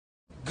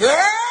Girl,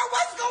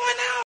 what's going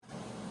on?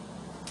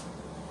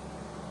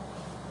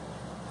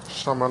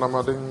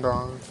 Shamanama ding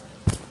dong.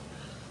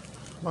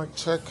 Mic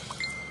check.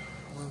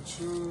 1,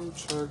 2,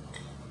 check.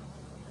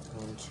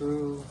 1,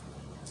 2.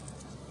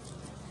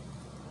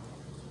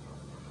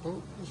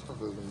 Oh, this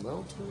stuff is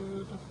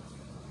melted.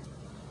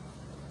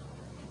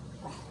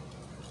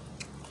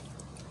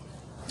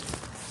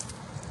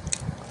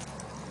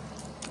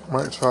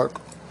 Mic check.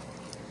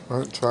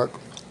 Mic check.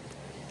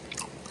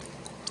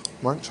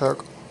 Mic check.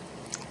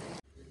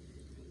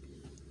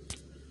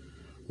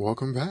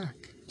 Welcome back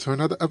to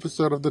another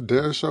episode of the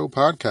Dare Show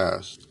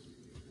podcast.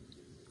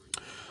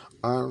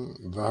 I'm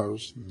the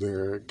host,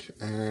 Derek,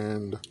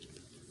 and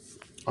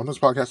on this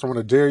podcast, I want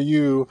to dare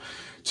you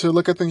to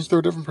look at things through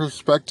a different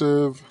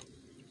perspective.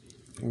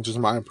 Just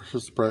my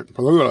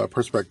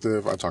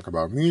perspective. I talk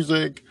about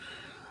music.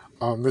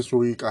 This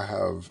week, I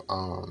have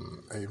a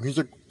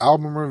music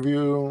album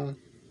review.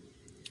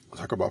 I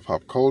talk about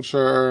pop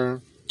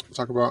culture. I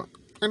talk about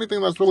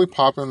anything that's really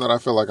popping that I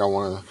feel like I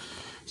want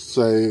to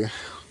say.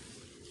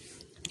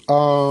 I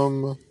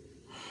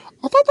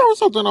thought that was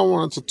something I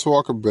wanted to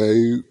talk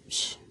about,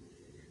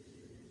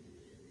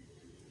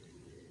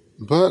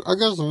 but I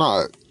guess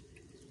not.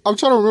 I'm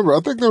trying to remember. I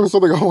think there was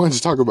something I wanted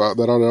to talk about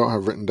that I don't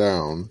have written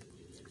down.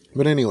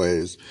 But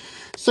anyways,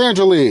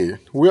 Sandra Lee.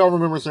 We all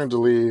remember Sandra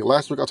Lee.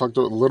 Last week I talked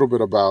a little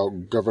bit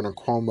about Governor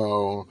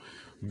Cuomo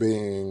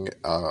being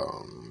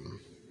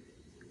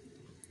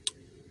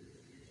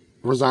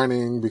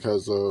resigning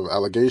because of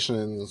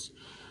allegations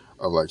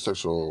of like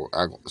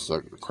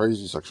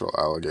crazy sexual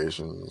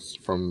allegations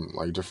from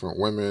like different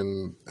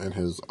women in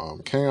his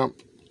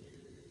camp.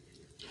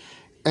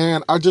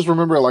 And I just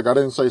remember, like, I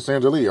didn't say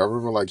Sandra Lee. I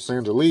remember, like,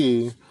 Sandra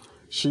Lee,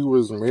 she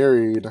was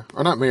married,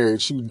 or not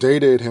married, she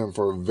dated him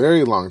for a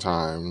very long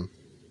time.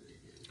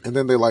 And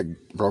then they, like,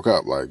 broke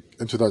up, like,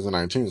 in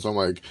 2019. So I'm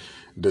like,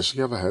 did she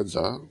have a heads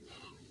up?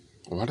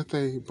 Why did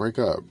they break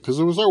up? Because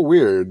it was so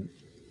weird.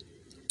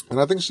 And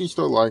I think she's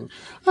still like,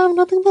 I have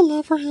nothing but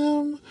love for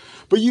him.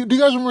 But do you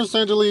guys remember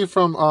Sandra Lee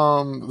from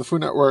the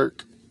Food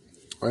Network?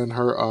 And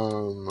her,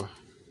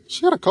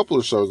 she had a couple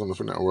of shows on the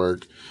Food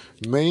Network.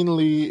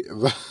 Mainly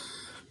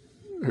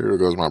here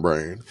goes my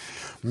brain.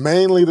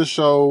 Mainly the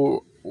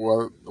show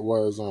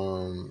was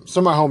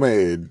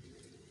semi-homemade.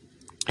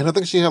 And I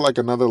think she had like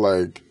another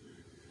like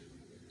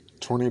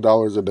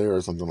 $20 a day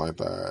or something like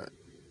that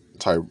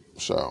type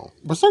show.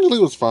 But Sandra Lee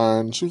was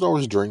fun. She was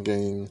always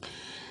drinking.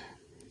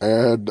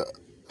 And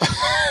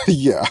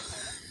yeah.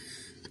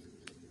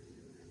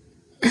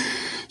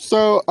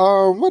 So,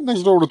 what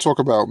next door to talk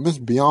about? Miss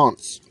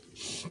Beyoncé.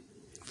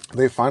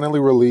 They finally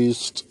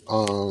released,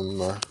 I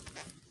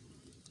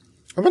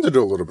meant to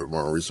do a little bit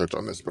more research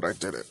on this, but I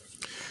did it.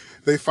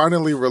 They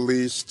finally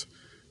released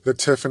the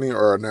Tiffany,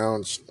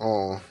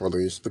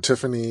 the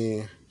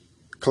Tiffany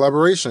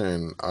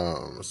collaboration,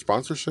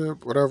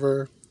 sponsorship,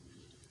 whatever.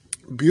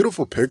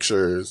 Beautiful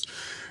pictures.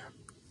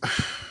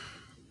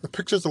 The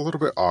picture's a little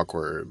bit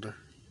awkward.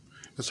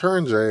 It's her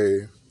and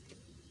Jay.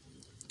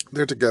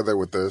 They're together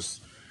with this.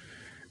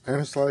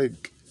 And it's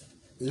like,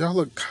 y'all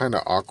look kind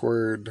of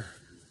awkward.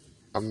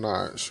 I'm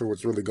not sure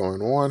what's really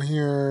going on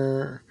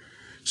here.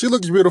 She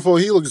looks beautiful.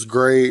 He looks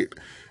great.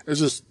 It's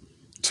just,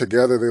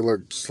 together they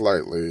look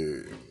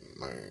slightly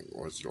like,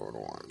 what's going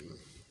on?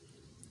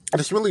 And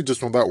it's really just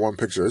from that one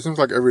picture. It seems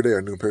like every day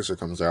a new picture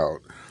comes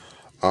out.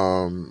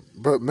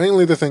 But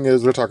mainly the thing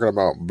is, we're talking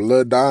about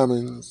blood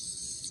diamonds.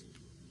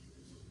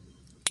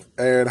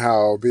 And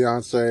how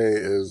Beyoncé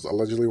is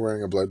allegedly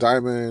wearing a blood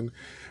diamond.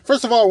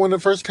 First of all, when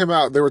it first came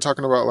out, they were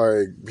talking about,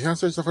 like,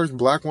 Beyoncé's the first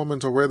black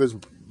woman to wear this... I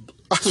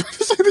was about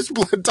to say this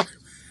blood diamond.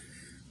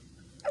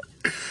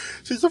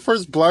 She's the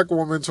first black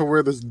woman to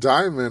wear this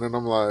diamond. And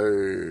I'm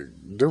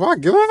like, do I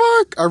give a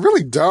fuck? I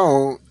really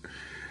don't.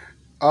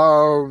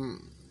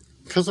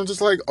 Because I'm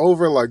just, like,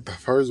 over, like, the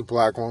first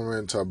black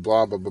woman to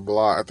blah, blah, blah,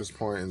 blah at this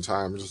point in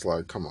time. I'm just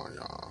like, come on,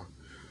 y'all.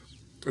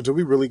 Do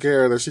we really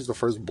care that she's the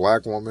first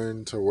black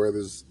woman to wear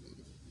this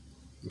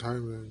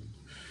diamond?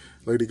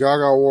 Lady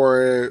Gaga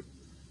wore it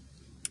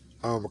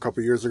a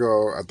couple years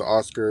ago at the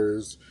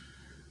Oscars.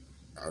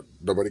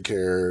 Nobody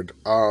cared.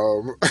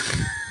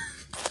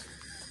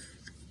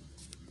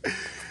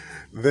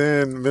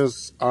 Then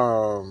Miss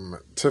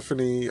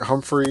Tiffany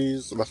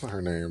Humphries, that's not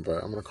her name,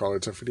 but I'm going to call her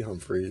Tiffany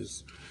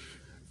Humphries.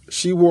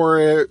 She wore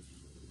it,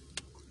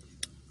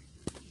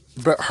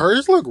 but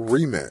hers look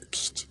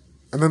remixed.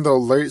 And then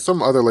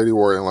some other lady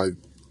wore it in like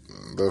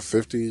the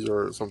 50s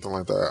or something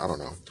like that. I don't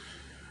know.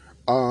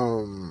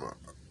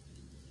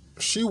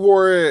 She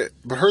wore it,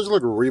 but hers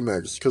look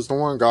remixed because the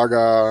one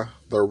Gaga,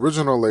 the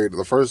original lady,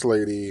 the first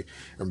lady,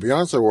 and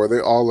Beyonce wore, they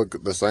all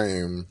look the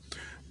same.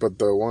 But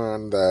the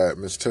one that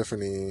Miss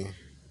Tiffany,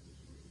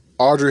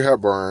 Audrey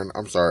Hepburn,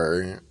 I'm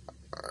sorry.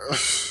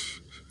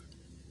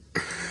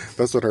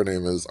 That's what her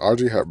name is,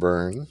 Audrey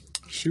Hepburn.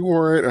 She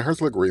wore it, and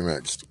hers look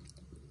remixed.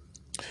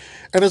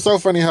 And it's so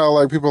funny how,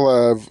 like, people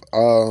have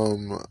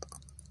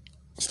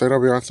stayed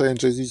on Beyonce and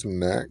Jay-Z's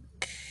neck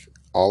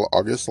all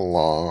August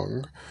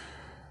long.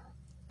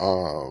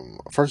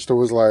 First it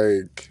was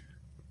like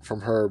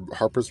from her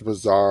Harper's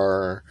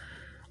Bazaar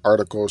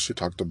article, she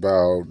talked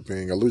about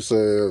being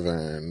elusive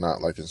and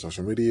not liking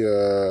social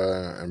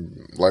media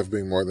and life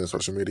being more than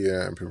social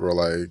media. And people were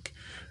like,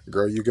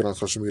 girl, you get on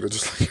social media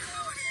just like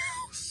everybody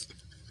else.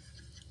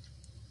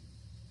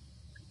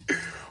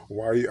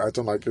 Why are you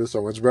acting like you're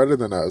so much better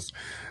than us?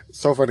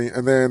 So funny.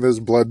 And then this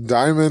blood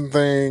diamond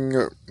thing,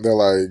 they're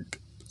like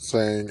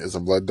saying it's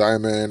a blood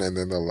diamond. And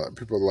then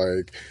people are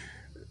like,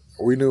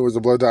 we knew it was a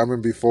blood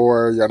diamond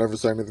before. Y'all never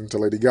said anything to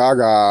Lady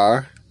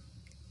Gaga.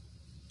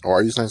 Or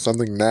are you saying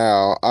something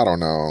now? I don't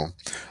know.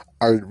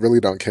 I really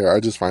don't care. I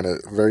just find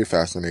it very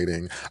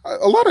fascinating.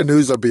 A lot of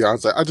news of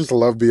Beyonce. I just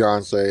love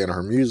Beyonce and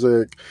her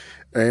music.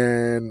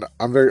 And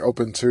I'm very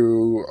open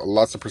to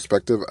lots of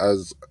perspective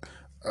as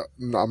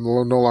I'm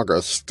no longer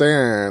a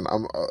stan.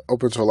 I'm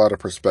open to a lot of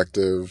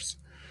perspectives,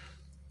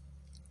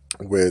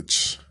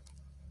 which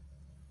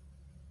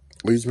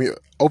leaves me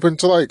open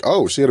to like,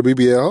 oh, she had a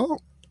BBL?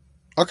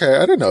 Okay,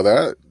 I didn't know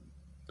that.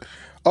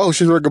 Oh,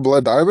 she's wearing a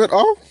blood diamond?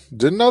 Oh,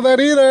 didn't know that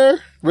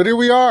either. But here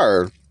we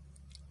are.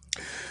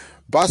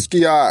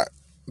 Basquiat.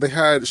 They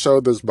had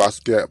showed this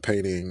Basquiat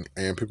painting,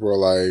 and people were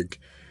like,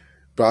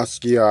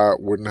 Basquiat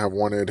wouldn't have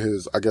wanted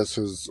his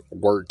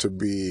work to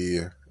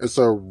be. It's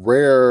a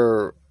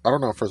rare. I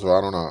don't know. First of all,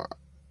 I don't know.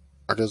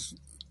 I guess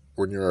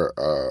when you're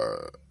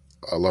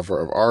a lover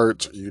of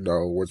art, you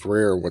know what's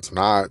rare, what's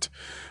not,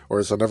 or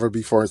it's a never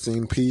before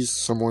seen piece.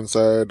 Someone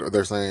said, or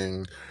they're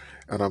saying,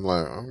 and I'm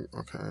like, oh,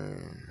 okay, I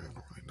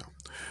don't really know.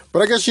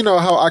 But I guess you know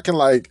how I can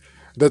like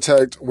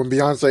detect when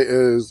Beyonce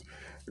is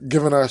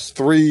giving us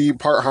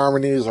 3-part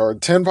harmonies or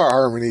 10-part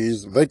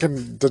harmonies. They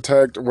can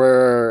detect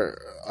where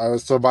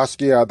so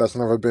Basquiat that's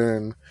never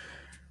been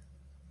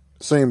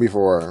seen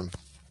before.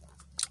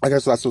 I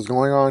guess that's what's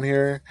going on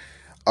here.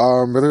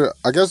 But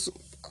I guess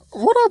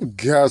what I'm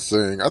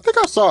guessing, I think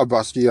I saw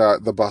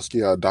the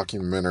Basquiat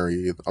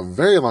documentary a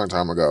very long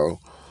time ago.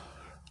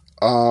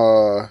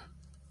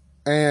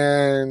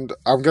 And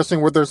I'm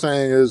guessing what they're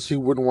saying is he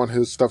wouldn't want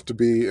his stuff to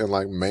be in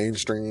like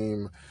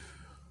mainstream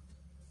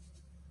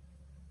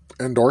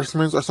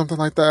endorsements or something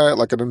like that,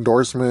 like an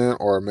endorsement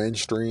or a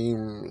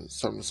mainstream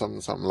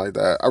something like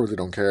that. I really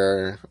don't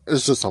care.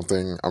 It's just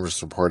something I'm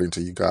just reporting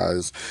to you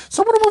guys.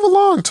 So I'm gonna move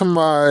along to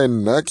my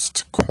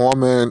next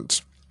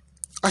comment.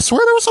 I swear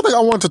there was something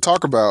I wanted to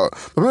talk about,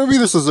 but maybe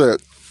this is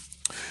it.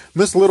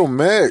 Miss Little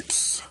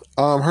Mix.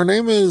 Her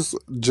name is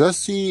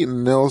Jesey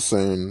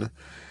Nelson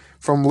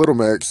from Little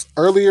Mix.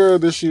 Earlier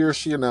this year,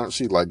 she announced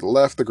she like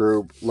left the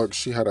group. Look,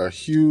 she had a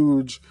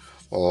huge,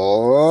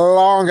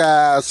 long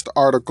ass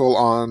article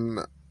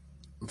on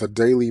the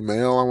Daily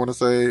Mail. I want to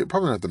say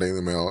probably not the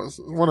Daily Mail. It's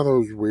one of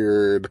those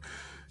weird,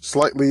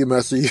 slightly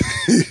messy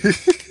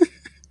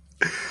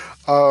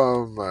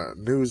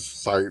news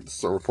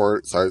sites,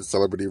 report sites,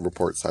 celebrity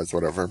report sites,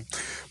 whatever.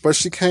 But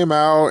she came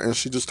out and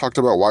she just talked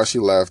about why she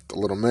left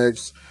Little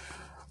Mix.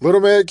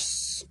 Little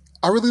Mix,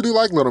 I really do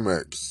like Little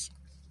Mix.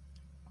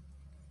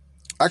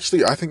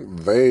 Actually, I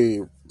think they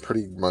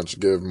pretty much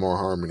give more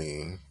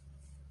harmony.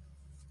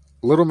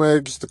 Little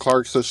Mix, the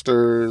Clark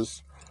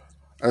Sisters,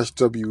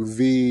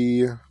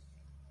 SWV,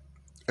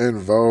 and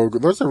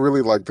Vogue. Those are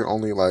really like the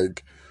only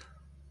like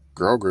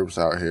girl groups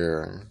out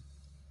here.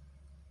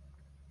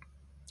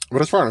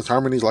 But as far as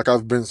harmonies, like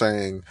I've been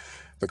saying,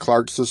 the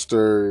Clark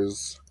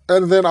Sisters,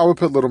 and then I would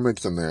put Little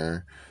Mix in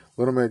there.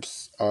 Little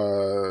Mix,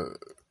 they're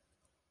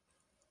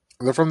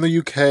from the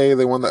UK.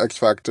 They won the X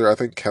Factor. I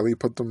think Kelly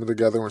put them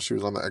together when she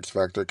was on the X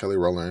Factor, Kelly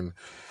Rowland.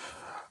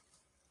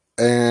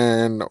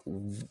 And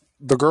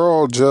the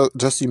girl,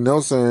 Jesey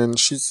Nelson,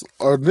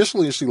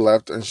 initially she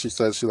left, and she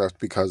said she left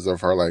because of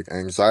her like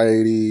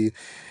anxiety.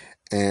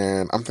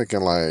 And I'm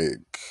thinking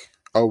like,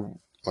 oh,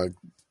 like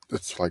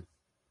it's like,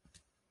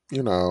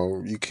 you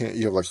know, you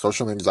have like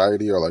social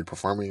anxiety or like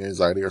performing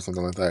anxiety or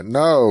something like that.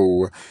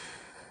 No.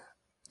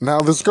 Now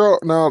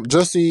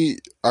Jesey,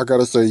 I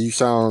gotta say, you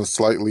sound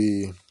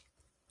slightly,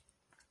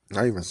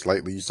 not even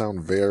slightly, you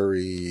sound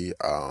very,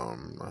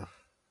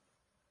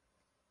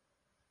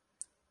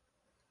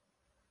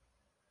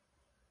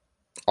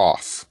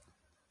 off.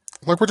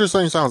 Like what you're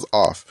saying sounds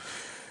off.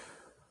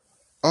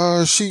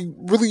 She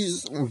really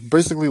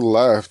basically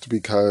left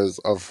because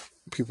of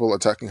people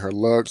attacking her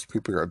looks,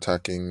 people are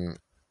attacking,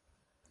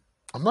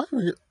 I'm not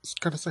even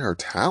gonna say her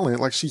talent.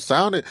 Like she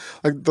sounded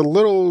like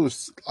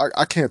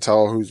I can't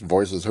tell whose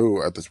voice is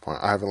who at this point.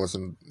 I haven't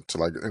listened to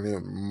like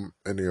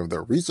any of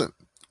their recent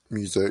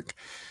music.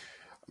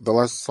 The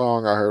last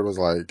song I heard was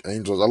like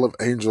Angels. I love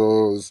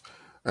Angels,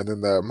 and then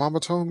that Mama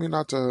Told Me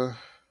Not to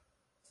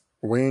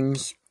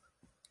Wings.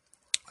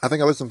 I think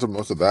I listened to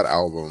most of that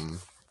album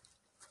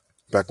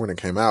back when it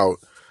came out.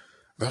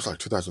 That was like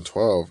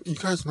 2012. You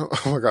guys know?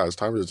 Oh my gosh,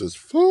 time is just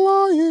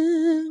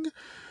flying.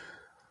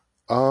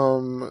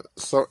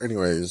 So,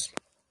 anyways,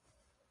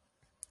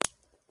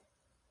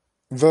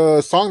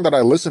 the song that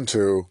I listened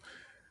to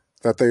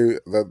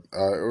it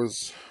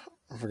was,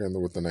 I'm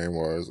forgetting what the name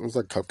was. It was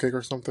like Cupcake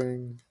or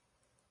something.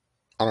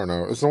 I don't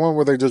know. It's the one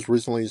where they just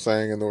recently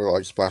sang and they were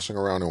like splashing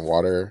around in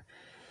water.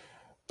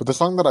 But the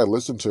song that I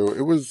listened to,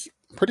 it was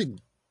pretty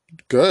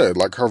good.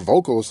 Like, her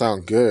vocals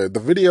sound good. The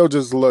video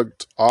just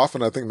looked off,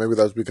 and I think maybe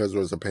that's because it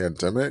was a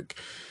pandemic.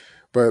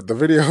 But the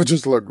video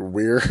just looked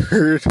weird.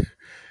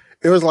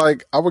 It was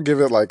like, I would give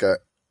it like a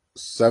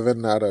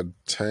 7 out of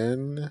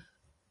 10,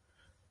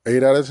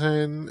 8 out of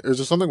 10. It was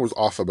just something was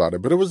off about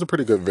it, but it was a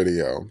pretty good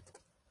video.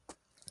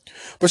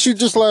 But she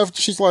just left.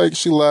 She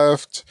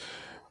left.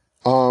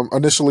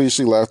 Initially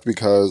she left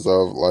because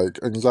of like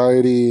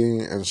anxiety,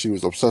 and she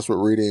was obsessed with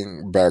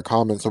reading bad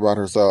comments about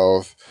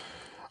herself.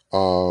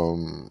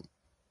 Um,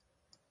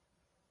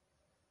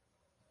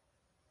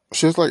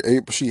 she had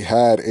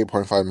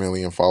 8.5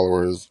 million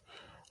followers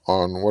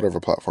on whatever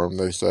platform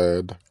they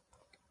said.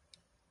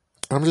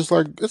 I'm just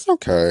like, it's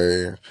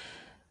okay.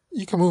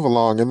 You can move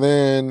along. And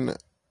then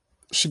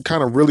she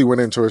kind of really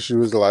went into it. She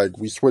was like,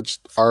 we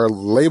switched our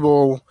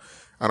label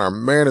and our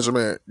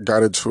management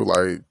got into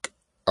like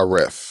a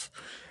riff.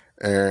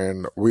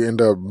 And we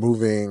end up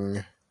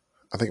moving,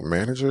 I think,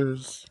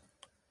 managers.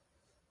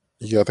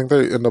 Yeah, I think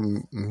they end up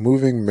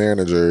moving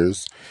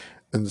managers.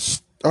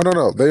 And oh,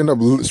 no, they end up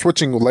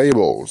switching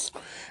labels.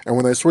 And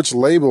when they switched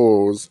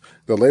labels,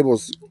 the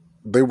labels,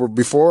 they were,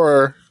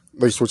 before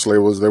they switched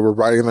labels, they were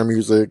writing their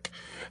music,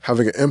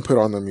 having an input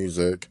on the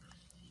music.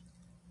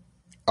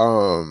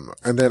 And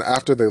then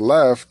after they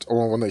left,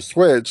 or when they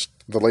switched,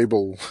 the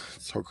label,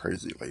 so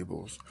crazy,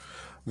 labels.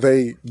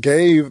 The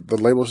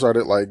label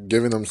started like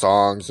giving them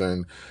songs,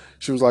 and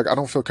she was like, I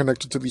don't feel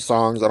connected to these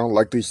songs. I don't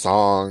like these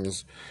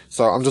songs.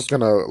 So I'm just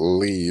gonna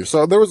leave.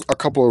 So there was a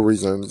couple of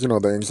reasons,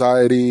 the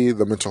anxiety,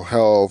 the mental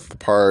health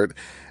part,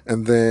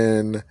 and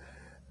then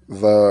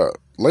the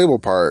label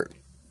part.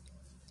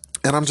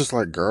 And I'm just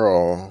like,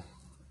 girl,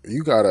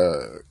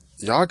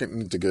 y'all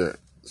need to get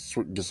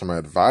some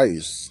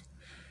advice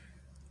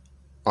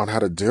on how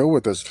to deal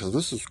with this, because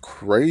this is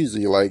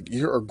crazy. Like,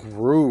 you're a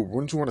group.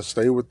 Wouldn't you want to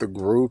stay with the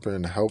group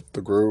and help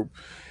the group?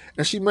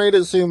 And she made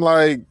it seem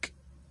like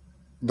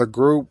the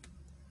group,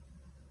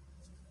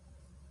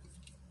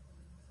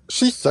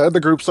 she said the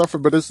group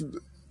suffered, but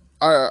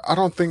I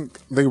don't think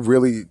they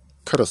really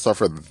could have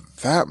suffered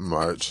that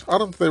much. I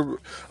don't think,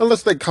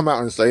 unless they come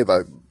out and say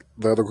that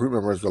the other group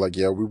members were like,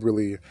 yeah, we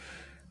really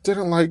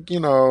didn't like, I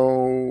don't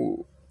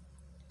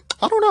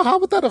know, how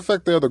would that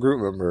affect the other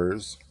group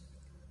members?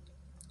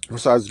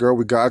 Besides, girl,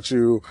 we got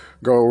you.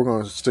 Girl, we're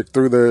going to stick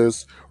through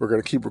this. We're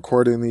going to keep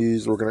recording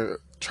these. We're going to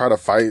try to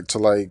fight to,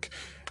 like,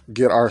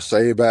 get our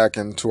say back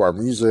into our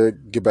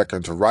music, get back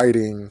into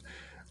writing.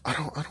 I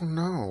don't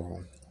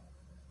know.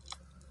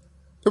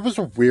 It was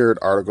a weird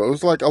article. It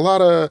was, like, a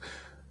lot of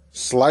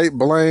slight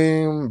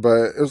blame,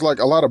 but it was, like,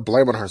 a lot of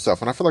blame on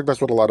herself. And I feel like that's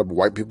what a lot of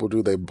white people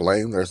do. They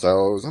blame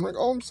themselves. I'm like,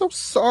 oh, I'm so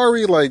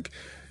sorry. Like,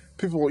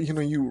 people,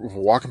 you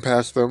walking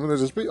past them, and they're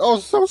just, oh,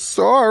 so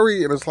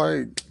sorry. And it's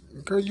like,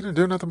 girl, you didn't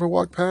do nothing but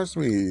walk past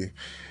me.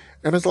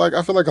 And it's like,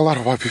 I feel like a lot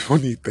of white people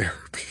need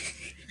therapy.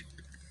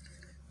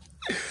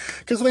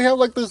 Because they have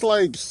like this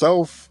like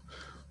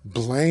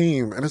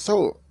self-blame. And it's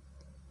so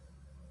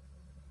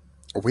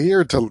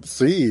weird to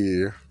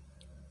see.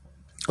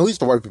 At least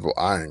the white people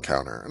I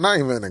encounter. Not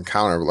even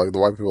encounter, but like the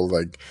white people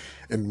like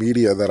in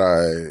media that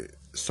I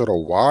sort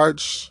of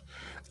watch.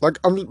 Like,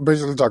 I'm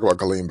basically talking about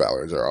Colleen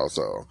Ballinger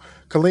also.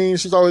 Colleen,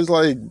 she's always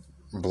like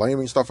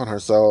blaming stuff on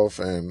herself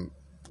and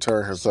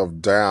tearing herself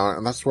down,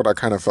 and that's what I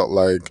kind of felt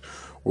like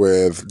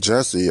with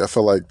Jesey. I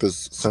feel like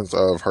this sense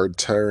of her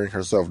tearing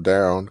herself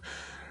down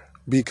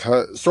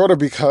because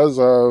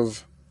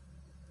of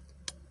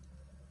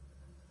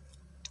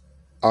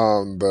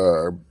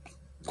the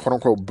quote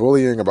unquote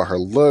bullying about her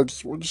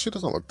looks. Well, she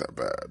doesn't look that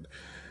bad.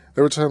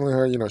 They were telling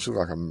her, she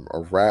looked like a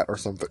rat or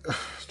something.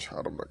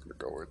 Child, I'm not gonna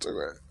go into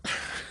it.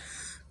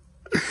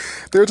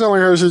 They were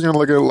telling her she's gonna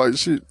look at like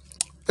she.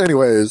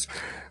 Anyways,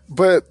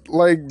 but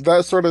like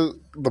that sort of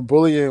the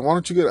bullying. Why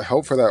don't you get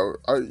help for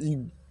that?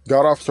 You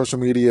got off social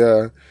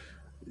media.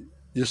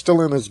 You're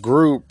still in this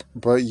group,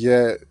 but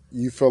yet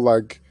you feel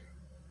like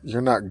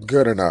you're not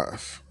good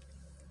enough.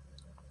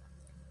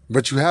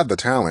 But you have the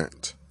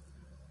talent.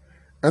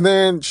 And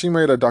then she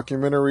made a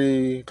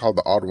documentary called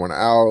The Odd One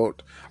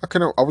Out. I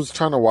was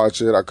trying to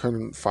watch it. I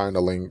couldn't find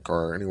a link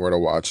or anywhere to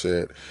watch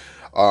it.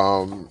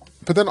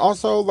 But then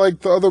also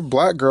like the other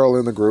black girl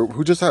in the group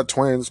who just had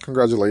twins.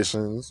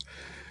 Congratulations.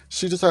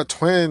 She just had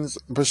twins,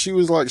 but she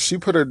was like, she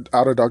put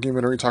out a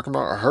documentary talking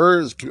about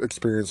her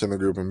experience in the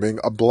group and being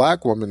a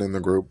black woman in the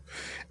group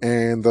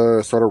and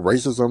the sort of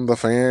racism the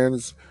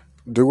fans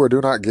do or do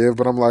not give.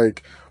 But I'm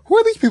like, who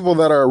are these people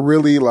that are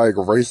really like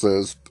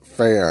racist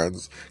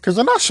fans? Because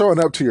they're not showing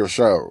up to your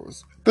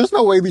shows. There's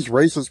no way these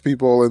racist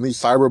people and these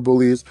cyber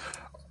bullies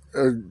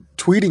are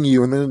tweeting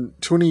you and then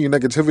tuning you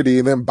negativity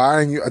and then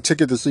buying you a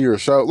ticket to see your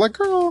show. Like,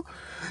 girl,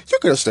 you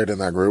could have stayed in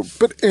that group.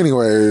 But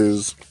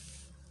anyways,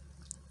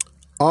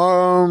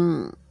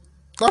 I'm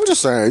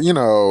just saying,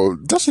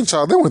 Destiny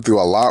Child, they went through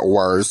a lot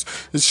worse.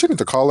 She need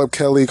to call up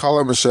Kelly, call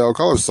up Michelle,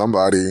 call up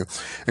somebody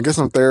and get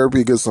some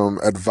therapy, get some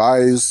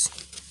advice,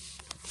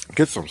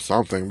 get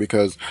something,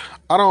 because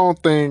I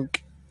don't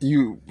think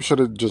you should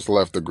have just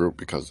left the group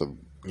because of,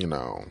 you're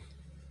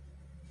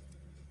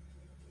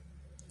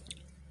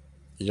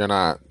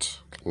not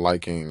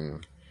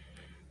liking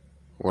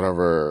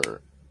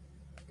whatever,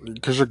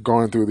 because you're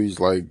going through these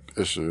like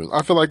issues.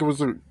 I feel like it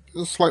was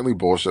slightly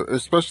bullshit,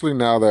 especially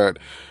now that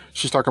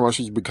she's talking about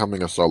she's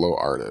becoming a solo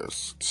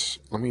artist.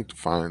 Let me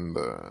find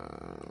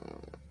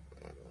the.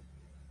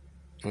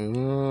 I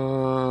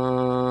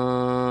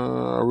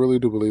really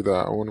do believe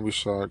that. I wouldn't be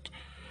shocked.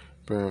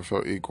 Band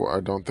felt equal. I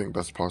don't think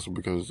that's possible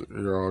because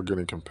you're all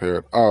getting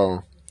compared.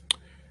 Oh,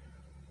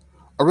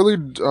 I really.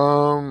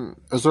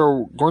 Is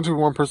there going to be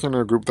one person in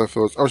a group that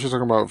feels? Oh, she's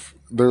talking about.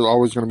 There's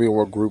always going to be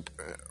one group,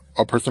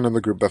 a person in the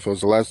group that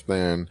feels less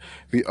than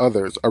the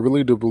others. I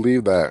really do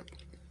believe that.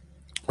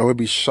 I would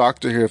be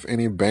shocked to hear if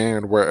any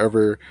band where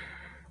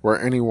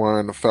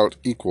anyone felt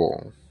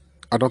equal.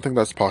 I don't think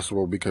that's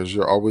possible because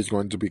you're always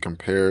going to be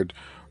compared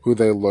who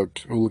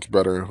looks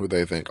better, who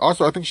they think.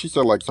 Also, I think she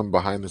said like some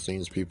behind the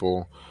scenes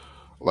people,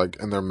 like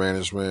in their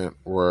management,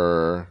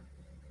 were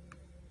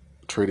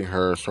treating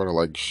her sort of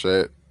like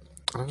shit.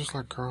 And I'm just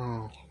like,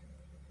 girl,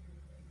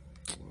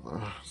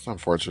 it's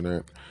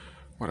unfortunate.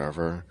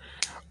 Whatever.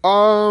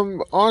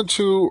 On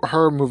to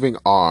her moving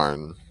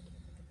on.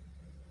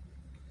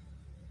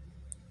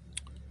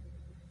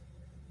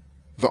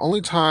 The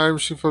only time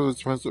she feels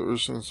expensive,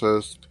 she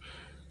says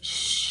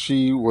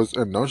she was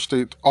in no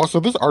state. Also,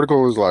 this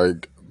article is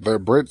like, the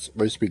Brits,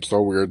 they speak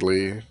so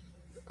weirdly.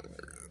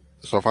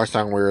 So if I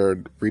sound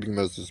weird reading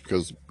this, it's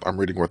because I'm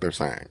reading what they're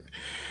saying.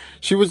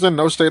 She was in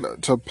no state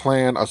to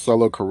plan a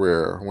solo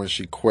career when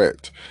she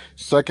quit.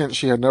 Second,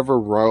 she had never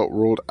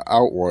ruled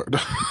out one.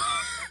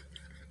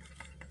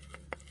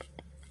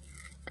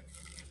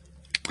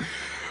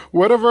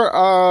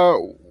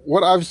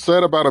 What I've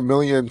said about a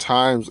million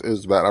times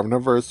is that I've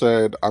never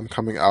said I'm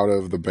coming out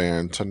of the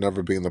band to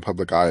never be in the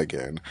public eye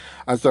again.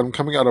 I said I'm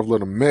coming out of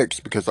Little Mix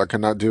because I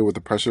cannot deal with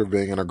the pressure of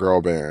being in a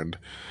girl band.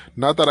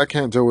 Not that I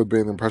can't deal with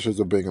being the pressures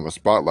of being in the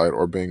spotlight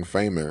or being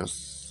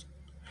famous.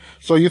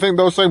 So you think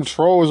those same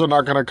trolls are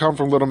not going to come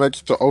from Little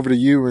Mix to over to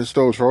you and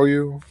still troll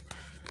you?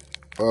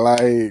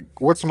 Like,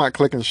 what's not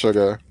clicking,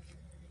 sugar?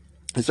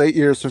 It's 8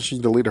 years since she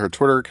deleted her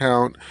Twitter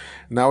account.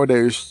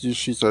 Nowadays,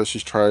 she says she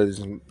tries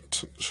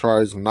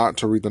not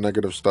to read the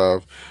negative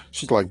stuff.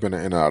 She's like been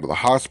in and out of the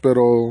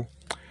hospital,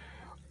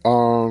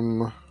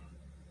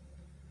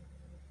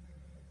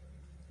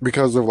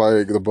 because of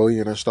like the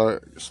bullying and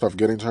stuff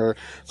getting to her.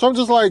 So I'm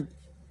just like,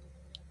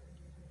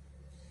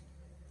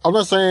 I'm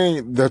not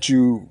saying that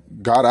you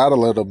got out of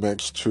Little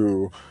Mix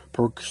to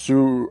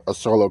pursue a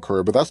solo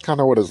career, but that's kind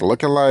of what it's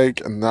looking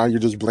like. And now you're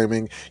just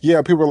blaming,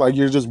 yeah, people are like,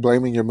 you're just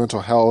blaming your mental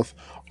health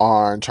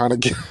on trying to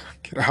get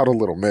out of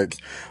Little Mix.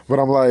 But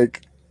I'm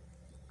like,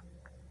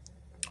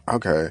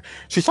 okay,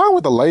 she signed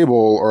with a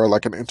label or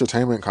like an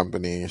entertainment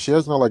company. She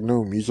has no like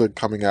new music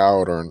coming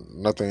out or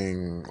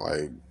nothing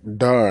like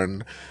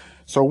done.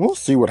 So we'll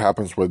see what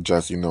happens with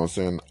Jesey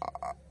Nelson.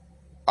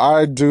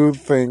 I do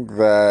think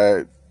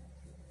that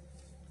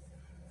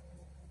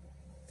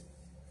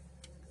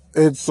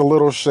it's a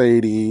little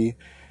shady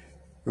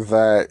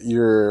that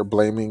you're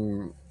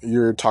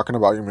talking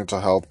about your mental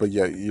health, but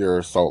yet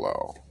you're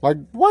solo. Like,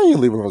 why are you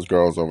leaving those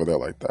girls over there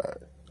like that?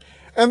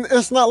 And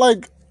it's not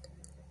like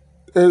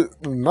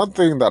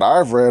nothing that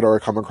I've read or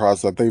come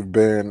across that they've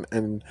been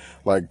in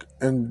like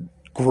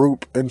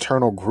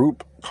internal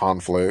group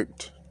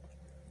conflict.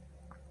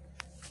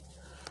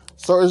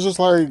 So it's just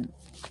like,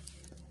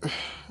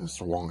 it's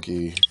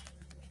wonky.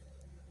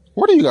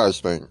 What do you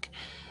guys think?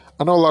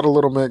 I know a lot of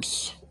Little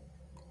Mix.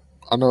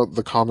 I know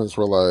the comments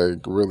were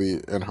like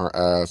really in her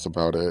ass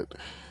about it.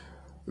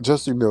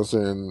 Jesey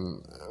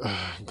Nelson,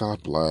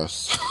 God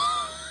bless.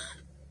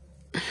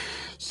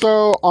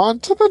 So on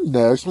to the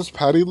next, Miss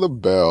Patti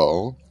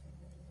LaBelle.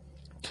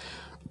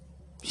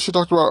 She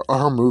talked about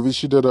her movie.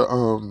 She did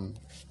a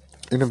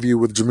interview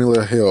with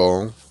Jamila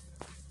Hill.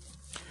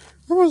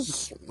 It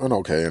was an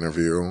okay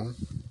interview.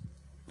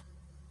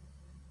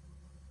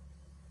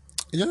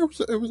 Yeah,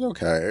 it was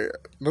okay.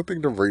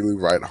 Nothing to really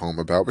write home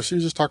about, but she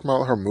was just talking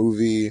about her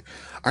movie.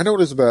 I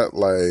noticed that,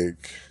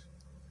 like,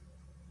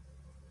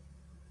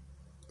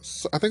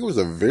 I think it was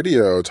a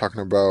video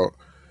talking about,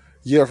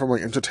 yeah, from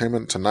like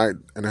Entertainment Tonight,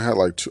 and it had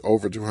like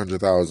over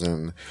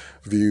 200,000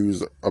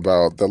 views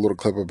about that little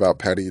clip about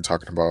Patty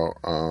talking about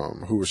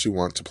who would she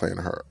want to play in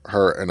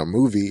her in a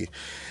movie.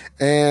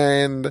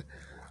 And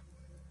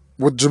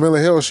with Jamila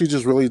Hill, she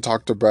just really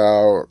talked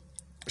about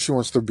she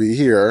wants to be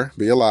here,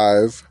 be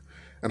alive,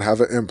 and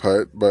have an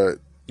input, but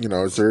you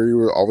know, Zuri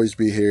will always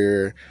be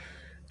here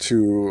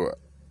to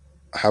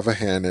have a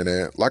hand in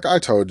it. Like I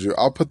told you,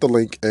 I'll put the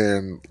link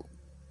in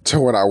to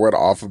when I went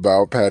off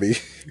about Patty.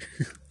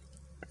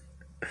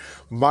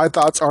 My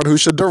thoughts on who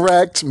should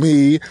direct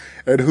me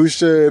and who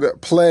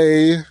should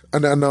play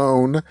an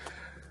unknown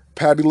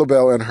Patti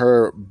LaBelle in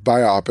her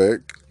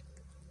biopic.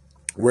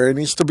 Where it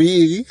needs to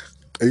be.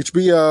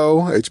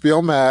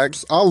 HBO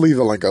Max. I'll leave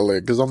the link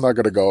because I'm not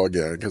going to go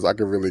again because I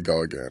could really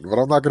go again. But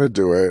I'm not going to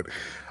do it.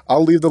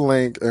 I'll leave the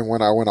link and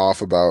when I went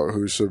off about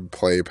who should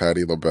play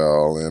Patti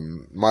LaBelle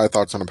and my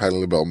thoughts on a Patti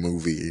LaBelle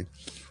movie.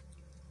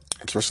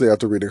 Especially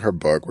after reading her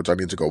book, which I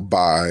need to go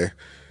buy.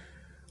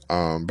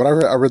 But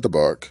I read the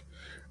book.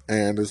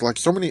 And there's like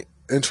so many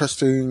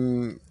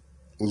interesting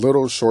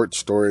little short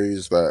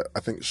stories that I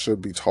think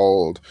should be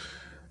told.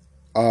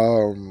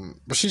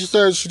 But she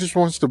says she just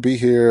wants to be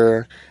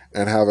here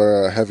and have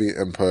a heavy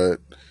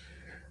input.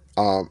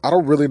 I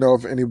don't really know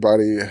if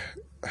anybody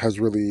has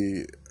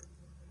really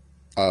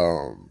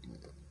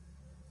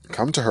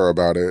come to her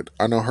about it.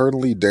 I know her and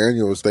Lee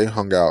Daniels, they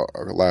hung out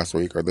last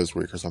week or this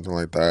week or something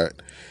like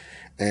that.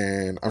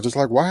 And I'm just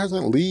like, why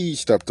hasn't Lee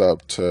stepped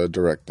up to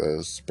direct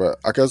this? But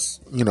I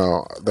guess,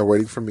 they're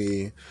waiting for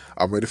me.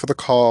 I'm waiting for the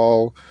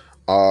call.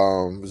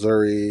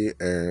 Zuri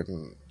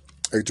and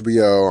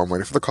HBO, I'm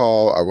waiting for the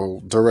call. I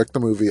will direct the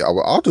movie.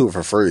 I'll do it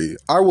for free.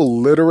 I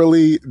will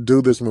literally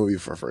do this movie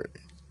for free.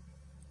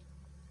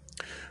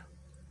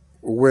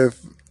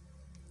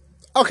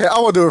 Okay, I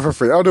will do it for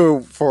free. I'll do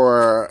it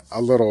for a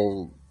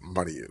little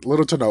money,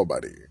 little to no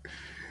money.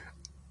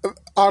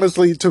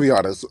 Honestly, to be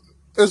honest,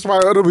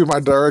 it'll be my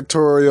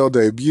directorial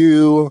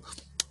debut.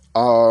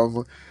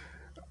 I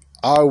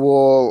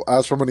will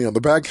ask for money on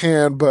the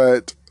backhand,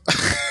 but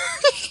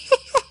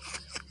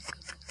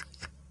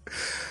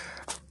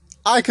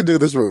I could do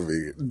this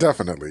movie,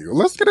 definitely.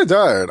 Let's get it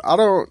done.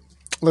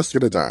 Let's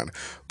get it done.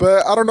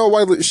 But I don't know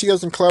why she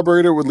hasn't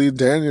collaborated with Lee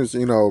Daniels.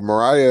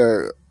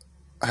 Mariah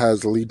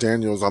has Lee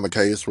Daniels on the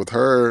case with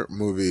her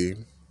movie.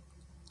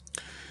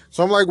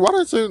 So I'm like, why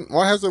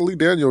hasn't Lee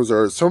Daniels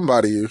or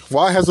somebody,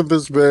 why hasn't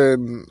this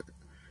been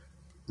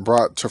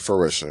brought to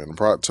fruition,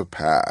 brought to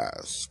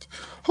pass?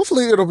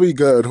 Hopefully it'll be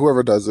good,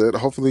 whoever does it.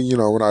 Hopefully,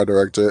 when I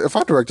direct it, if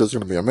I direct it, it's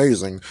going to be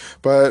amazing.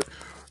 But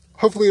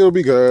hopefully it'll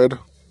be good.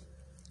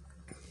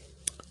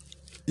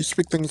 You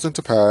speak things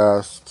into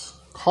past.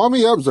 Call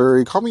me up,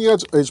 Zuri. Call me up,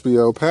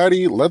 HBO.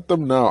 Patty, let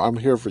them know I'm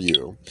here for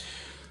you.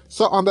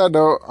 So on that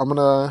note, I'm going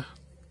to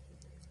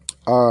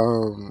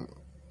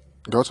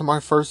go to my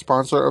first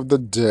sponsor of the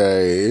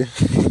day.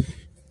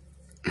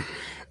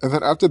 And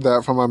then after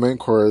that, for my main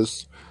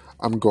course,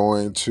 we're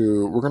going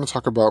to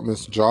talk about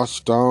Miss Joss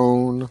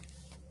Stone,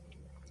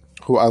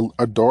 who I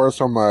adore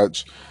so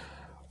much,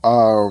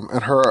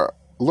 and a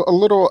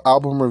little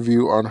album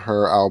review on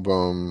her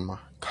album,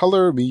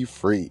 Color Me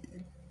Free.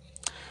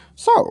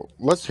 So,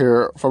 let's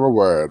hear from a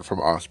word from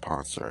our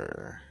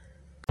sponsor.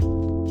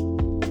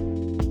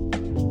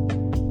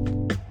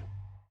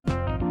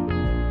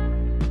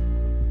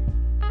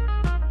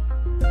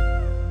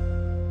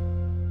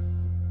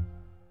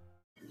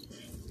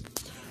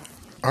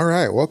 All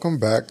right, welcome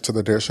back to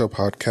the Dare Show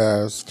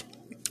podcast.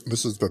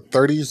 This is the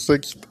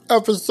 36th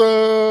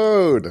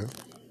episode.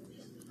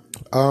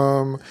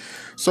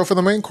 So for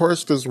the main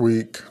course this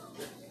week,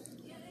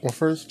 well,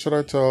 first, should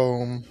I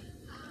tell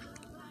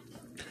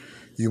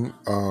you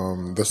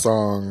the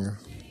song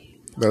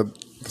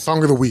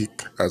of the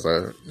week, as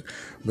I've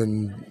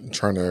been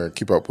trying to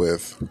keep up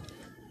with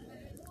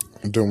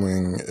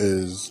doing,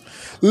 is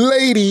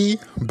Lady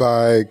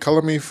by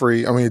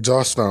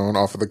Joss Stone,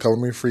 off of the Color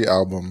Me Free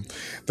album.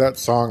 That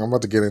song, I'm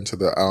about to get into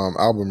the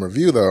album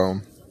review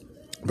though,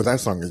 but that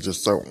song is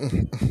just so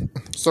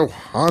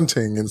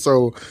haunting and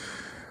so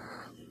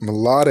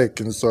melodic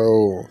and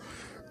so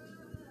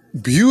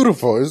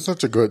beautiful. It's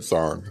such a good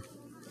song.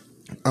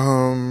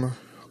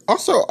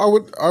 Also, I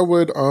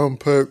would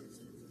put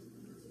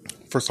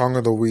for song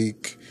of the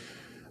week.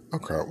 Oh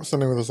crap! What's the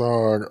name of the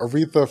song?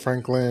 Aretha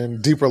Franklin,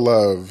 "Deeper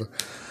Love."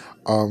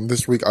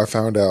 This week I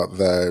found out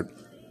that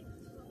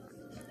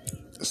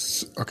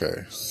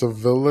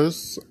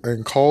Civilis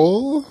and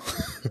Cole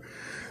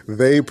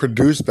they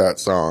produced that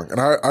song, and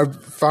I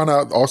found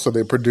out also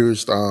they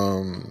produced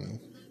 "I'm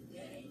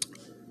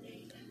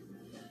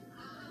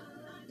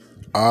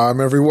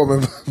Every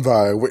Woman"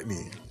 by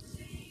Whitney.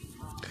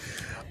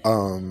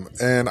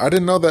 And I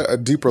didn't know that A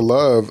Deeper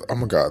Love, oh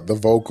my God, the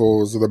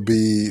vocals, the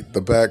beat,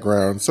 the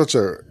background, such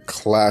a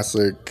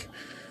classic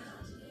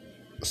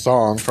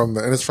song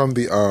and it's from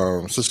the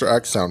Sister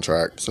Act 2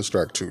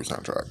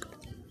 soundtrack.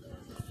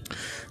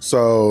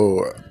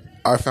 So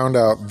I found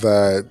out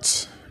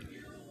that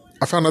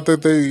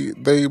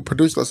they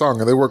produced that song,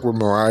 and they worked with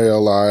Mariah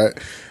a lot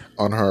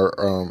on her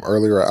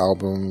earlier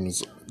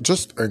albums.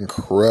 Just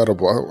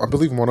incredible. I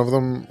believe one of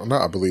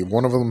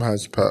them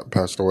has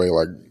passed away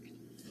like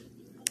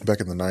back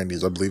in the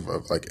 90s, I believe,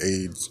 of like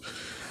AIDS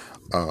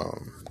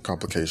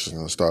complications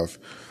and stuff.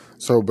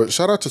 So, but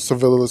shout out to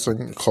Civilis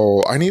and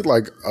Cole. I need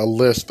like a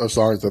list of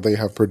songs that they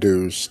have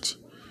produced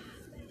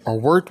or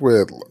worked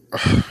with.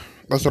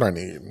 That's what I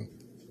need.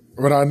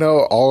 But I know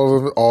all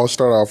of them all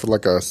start off with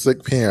like a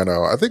sick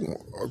piano. I think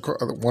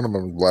one of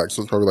them is black,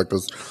 so it's probably like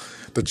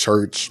the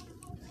church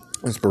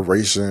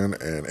inspiration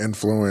and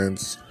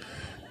influence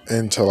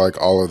into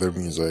like all of their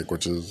music,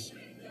 which is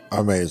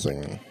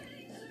amazing.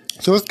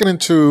 So let's get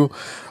into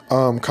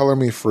Color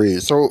Me Free.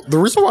 So the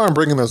reason why I'm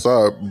bringing this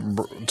up,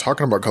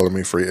 talking about Color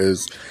Me Free,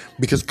 is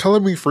because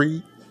Color Me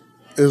Free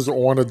is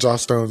one of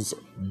Joss Stone's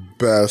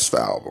best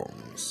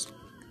albums.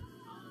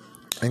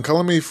 And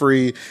Color Me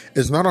Free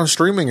is not on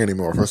streaming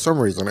anymore for some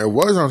reason. It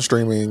was on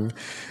streaming,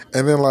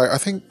 and then like I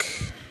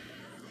think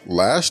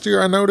last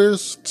year I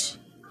noticed,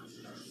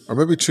 or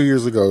maybe 2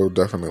 years ago,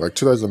 definitely like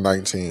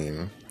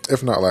 2019,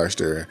 if not last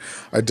year,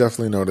 I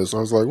definitely noticed. I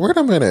was like, wait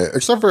a minute.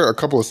 Except for a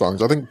couple of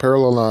songs. I think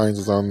Parallel Lines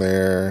is on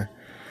there.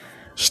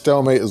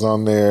 Stalemate is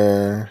on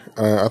there.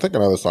 I think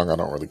another song I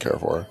don't really care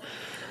for.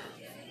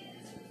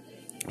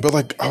 But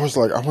like, I was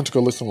like, I want to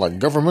go listen to like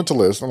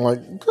Governmentalist. I'm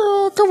like,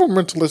 girl,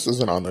 Governmentalist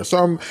isn't on there.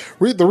 So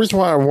the reason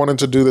why I wanted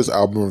to do this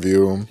album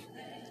review,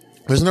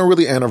 there's no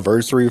really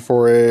anniversary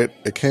for it.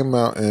 It came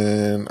out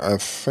in, I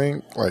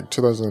think, like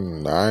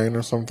 2009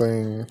 or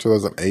something,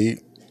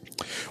 2008,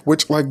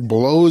 which like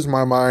blows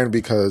my mind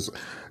because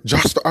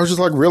I was just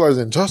like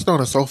realizing Joss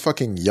Stone is so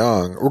fucking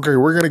young. Okay,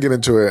 we're gonna get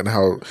into it and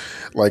how,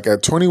 like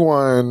at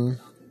 21,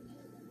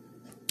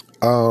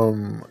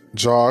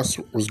 Joss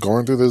was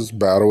going through this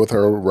battle with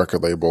her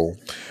record label,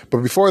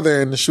 but before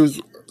then, she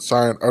was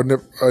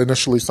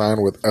initially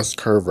signed with S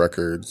Curve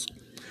Records.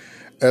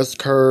 S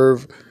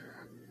Curve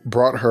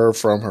brought her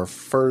from her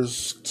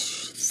first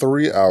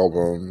 3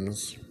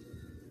 albums,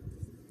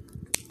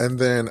 and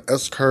then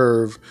S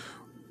Curve,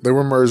 they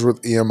were merged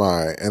with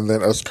EMI, and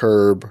then S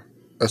Curve,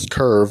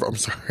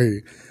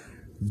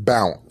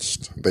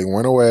 bounced. They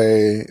went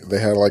away. They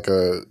had like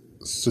a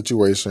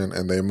situation,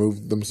 and they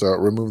removed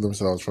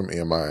themselves from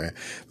EMI.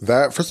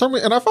 That for some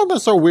reason, and I found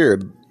that so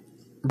weird.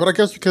 But I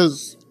guess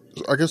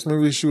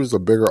maybe she was a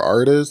bigger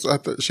artist.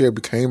 She had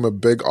became a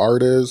big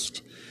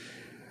artist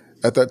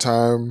at that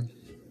time.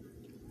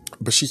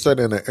 But she said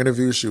in an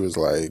interview, she was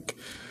like,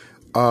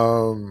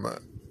 when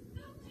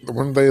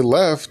they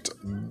left,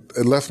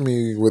 it left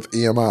me with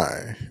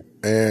EMI.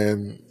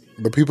 And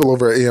the people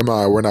over at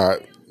EMI were not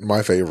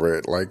my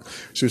favorite. Like,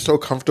 she was so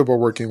comfortable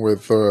working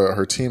with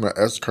her team at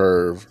S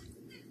Curve.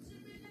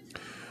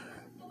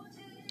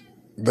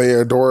 They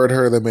adored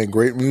her. They made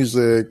great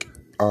music.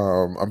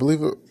 I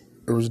believe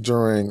it was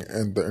during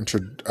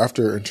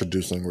after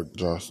introducing with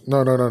Joss.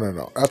 No.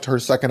 After her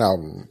second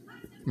album,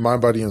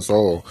 Mind, Body, and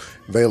Soul,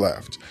 they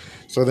left.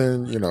 So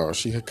then,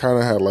 she kind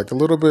of had like a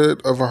little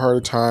bit of a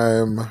hard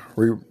time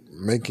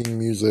making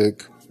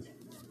music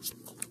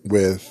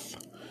with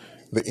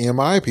the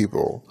EMI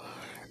people.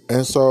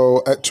 And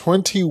so at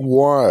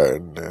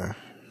 21,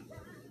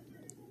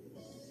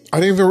 I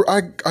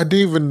didn't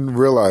even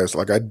realize,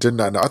 like, I did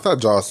not know. I thought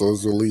Joss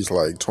was at least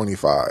like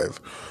 25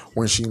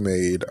 when she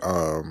made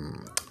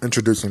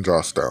Introducing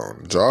Joss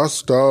Stone. Joss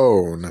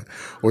Stone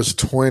was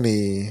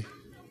 20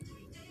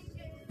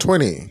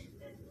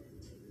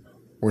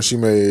 when she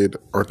made,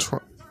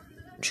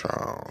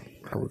 child,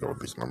 how we go with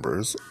these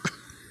numbers?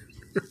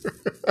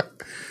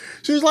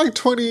 She was like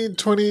 19,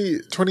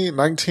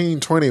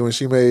 20 when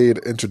she made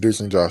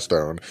Introducing Joss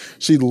Stone.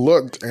 She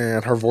looked,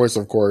 and her voice,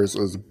 of course,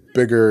 is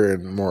bigger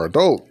and more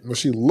adult. But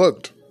she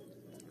looked,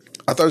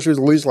 I thought she was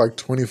at least like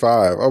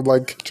 25. I'm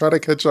like, try to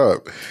catch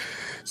up.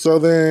 So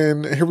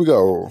then, here we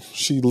go.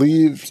 She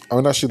leaves. Oh,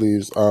 not she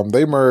leaves.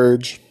 They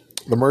merge.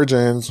 The merge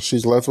ends.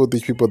 She's left with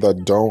these people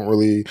that don't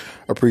really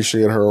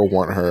appreciate her or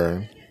want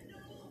her.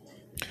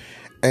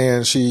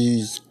 And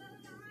she's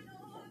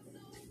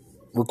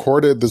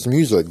recorded this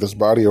music, this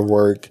body of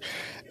work,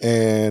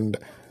 and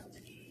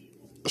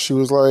she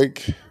was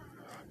like,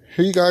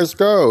 "Here you guys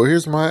go.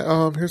 Here's my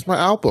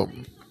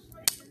album."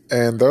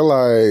 And they're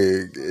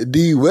like,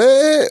 "D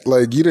what?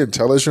 Like, you didn't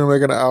tell us you were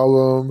making an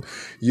album.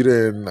 You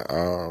didn't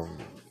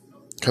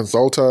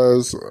consult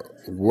us.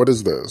 What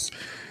is this?"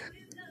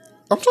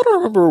 I'm trying to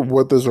remember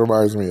what this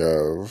reminds me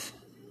of.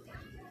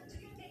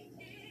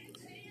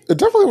 It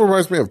definitely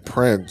reminds me of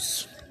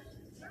Prince.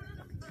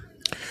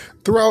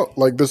 Throughout,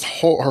 like,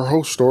 her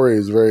whole story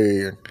is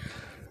very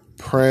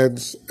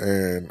Prince,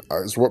 and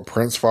it's what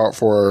Prince fought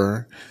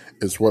for.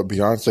 It's what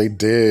Beyoncé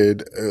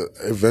did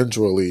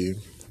eventually.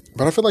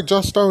 But I feel like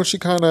Joss Stone, she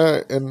kind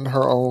of, in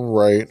her own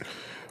right,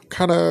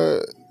 kind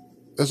of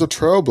is a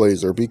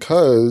trailblazer,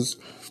 because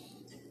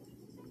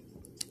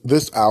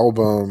this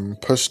album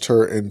pushed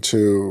her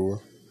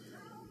into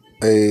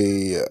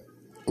a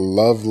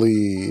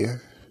lovely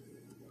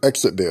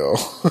exit deal.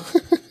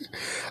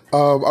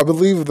 I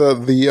believe that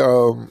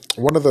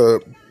one of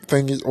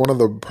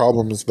the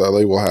problems the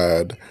label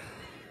had,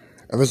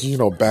 and this is,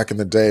 back in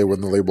the day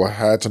when the label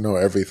had to know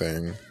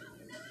everything,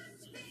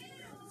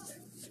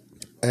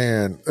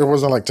 and it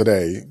wasn't like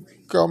today.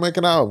 Go make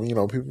an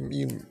album.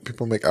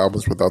 People make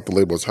albums without the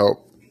label's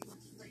help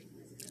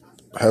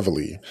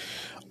heavily.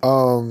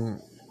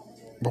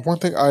 But one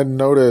thing I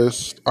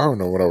noticed, I don't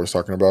know what I was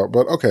talking about,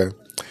 but okay.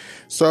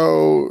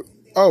 So,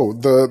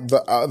 the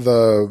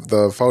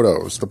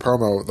photos, the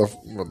promo,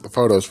 the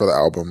photos for the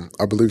album.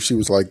 I believe she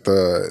was like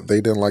they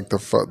didn't like the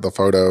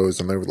photos,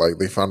 and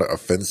they found it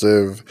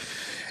offensive.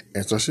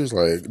 And so she was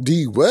like,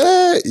 "D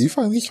what? You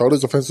find these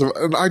photos offensive?"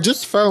 And I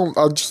just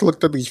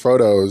looked at these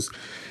photos,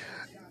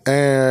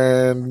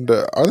 and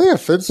are they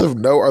offensive?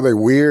 No. Are they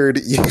weird?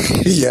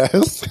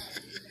 Yes.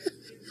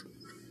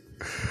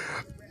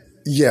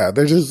 Yeah,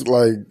 they're just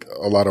like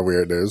a lot of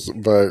weirdness,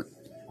 but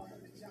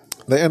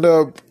they end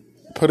up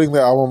putting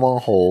the album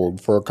on hold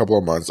for a couple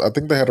of months. I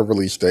think they had a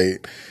release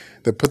date.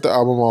 They put the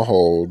album on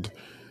hold,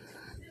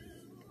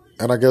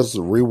 and I guess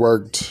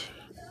reworked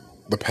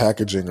the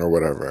packaging or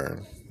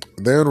whatever.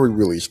 Then we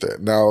released it.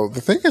 Now,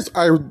 the thing is,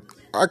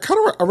 I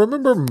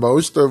remember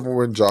most of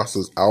when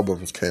Joss's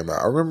albums came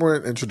out. I remember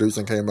when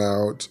Introducing came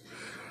out.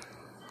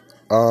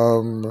 I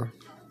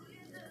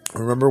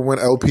remember when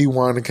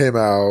LP1 came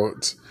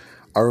out.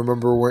 I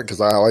remember when,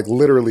 because I like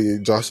literally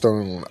Joss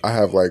Stone. I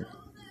have like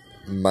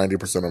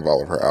 90% of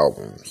all of her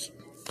albums.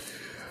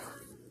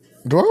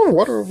 Do I have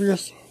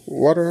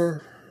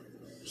Water,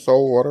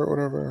 Soul Water,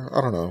 whatever?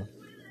 I don't know.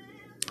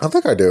 I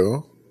think I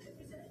do.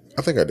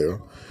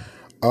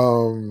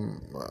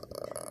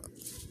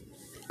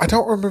 I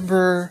don't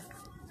remember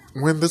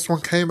when this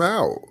one came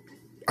out.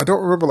 I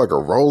don't remember like a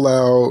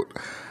rollout.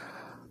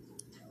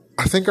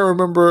 I think I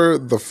remember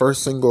the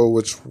first single,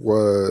 which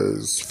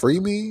was Free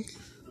Me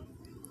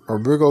or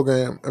Big Ol'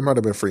 Game. It might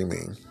have been Free Me.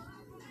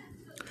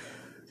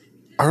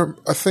 I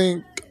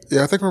think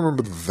I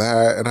remember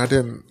that, and I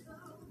didn't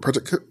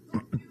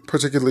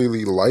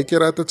particularly like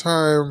it at the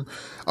time.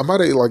 I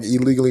might have like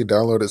illegally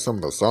downloaded some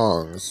of the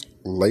songs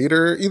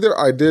later. Either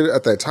I did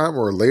at that time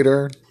or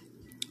later.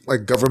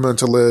 Like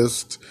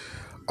Governmentalist,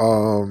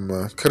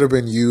 Could Have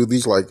Been You.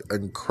 These like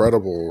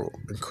incredible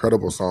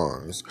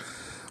songs,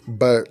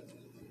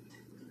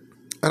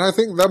 and I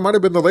think that might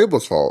have been the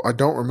label's fault. I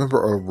don't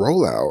remember a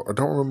rollout. I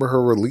don't remember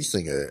her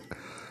releasing it.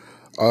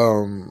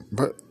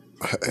 But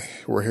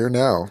we're here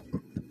now.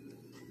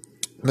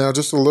 Now,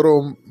 just a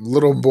little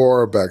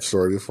more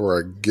backstory before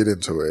I get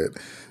into it.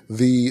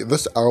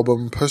 This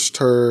album pushed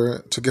her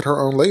to get her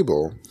own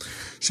label.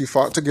 She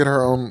fought to get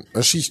her own,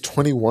 and she's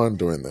 21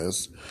 doing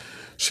this.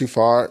 She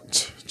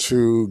fought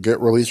to get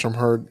released from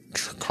her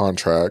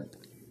contract.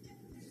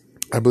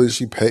 I believe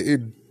she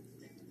paid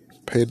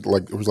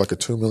like, it was like a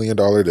 $2 million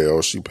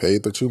deal. She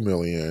paid the $2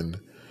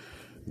 million,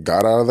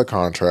 got out of the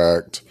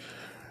contract,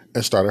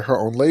 and started her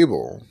own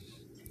label.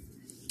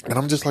 And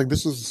I'm just like,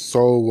 this is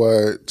so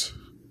what...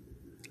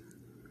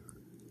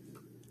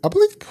 I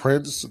believe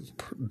Prince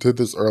did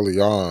this early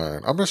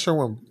on. I'm not sure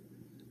when...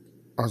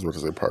 I was about to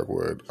say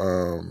Parkwood.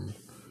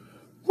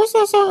 What's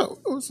that song?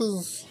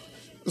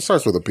 It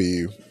starts with a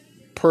P.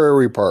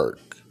 Prairie Park.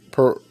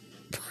 Prairie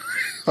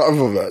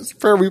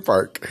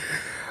Park.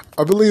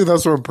 I believe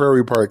that's when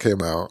Prairie Park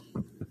came out.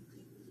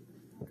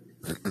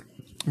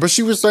 But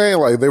she was saying,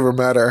 like, they were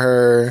mad at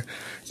her,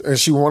 and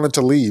she wanted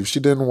to leave.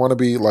 She didn't want to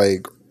be,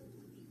 like,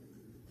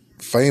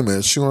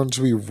 famous. She wanted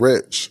to be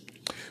rich.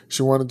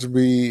 She wanted to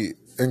be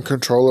in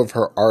control of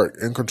her art,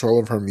 in control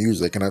of her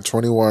music. And at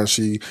 21,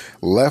 she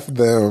left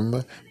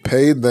them,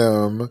 paid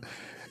them.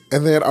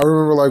 And then I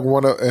remember, like,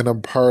 and a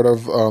part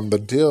of the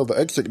deal, the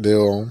exit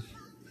deal,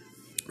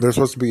 there's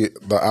supposed to be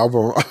the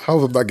album. I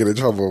hope I'm not getting in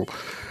trouble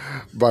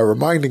by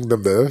reminding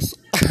them this.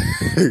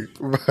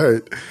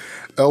 But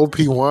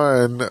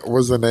LP1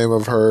 was the name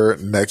of her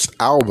next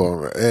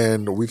album.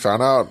 And we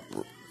found out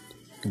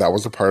that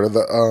was a part of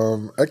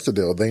the exit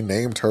deal. They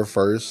named her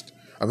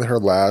her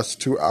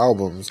last two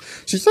albums.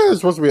 She said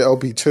it's supposed to be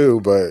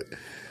LP2, but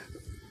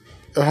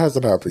it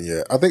hasn't happened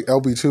yet. I think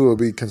LP2 will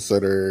be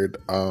considered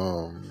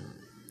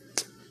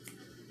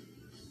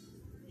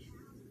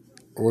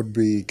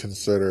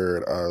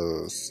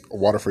as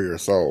Water for Your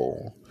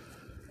Soul.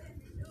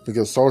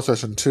 Because Soul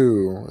Session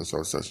 2 is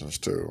Soul Sessions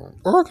 2.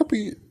 Or that could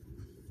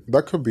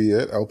be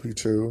it.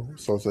 LP2,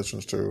 Soul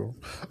Sessions 2.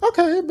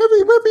 Okay,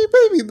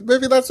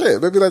 maybe that's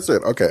it.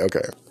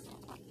 Okay.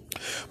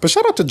 But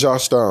shout out to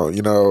Joss Stone,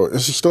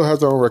 and she still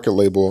has her own record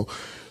label.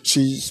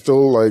 She's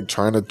still like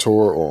trying to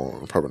tour,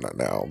 or probably not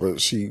now, but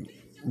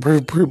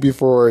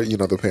before,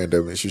 the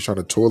pandemic, she's trying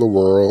to tour the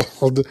world.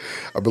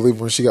 I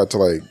believe when she got to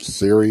like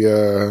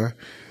Syria,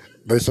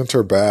 they sent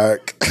her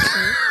back.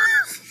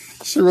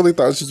 She really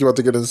thought she was about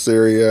to get in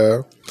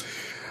Syria.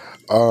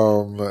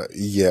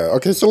 Yeah.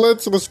 Okay, so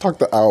let's talk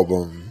the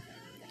album.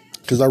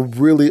 Because I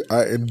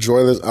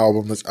enjoy this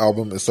album. This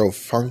album is so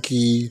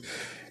funky.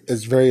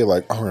 It's very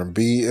like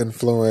R&B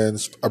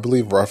influenced. I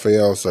believe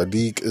Raphael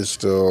Sadiq is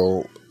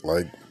still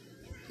like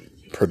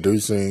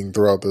producing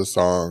throughout this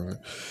album.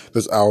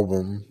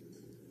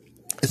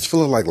 It's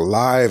full of like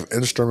live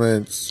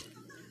instruments.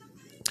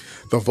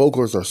 The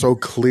vocals are so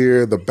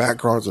clear. The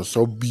backgrounds are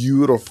so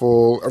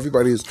beautiful.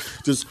 Everybody's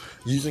just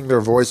using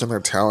their voice and their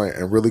talent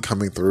and really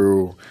coming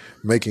through,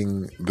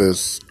 making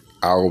this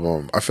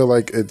album. I feel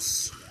like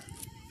it's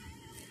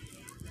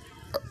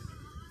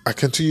a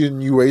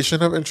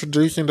continuation of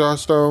introducing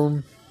Joss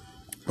Stone,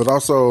 but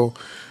also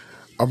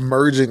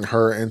emerging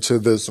her into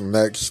this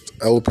next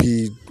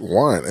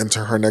LP1,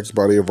 into her next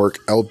body of work,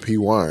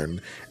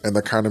 LP1, and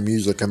the kind of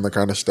music and the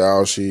kind of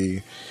style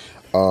she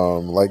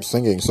like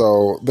singing.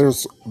 So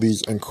there's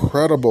these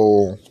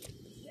incredible...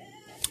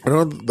 I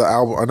noticed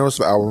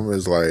the album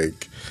is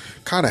like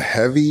kind of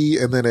heavy,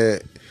 and then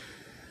it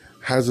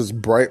has its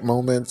bright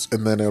moments,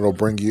 and then it'll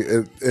bring you...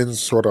 It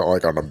ends sort of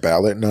like on a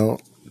ballad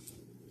note.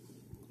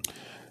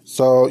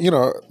 So,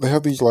 they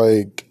have these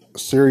like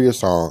serious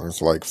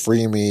songs like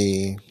Free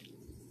Me,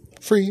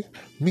 Free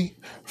Me,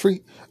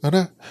 Free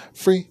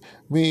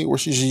Me, where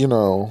she's,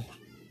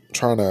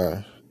 trying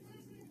to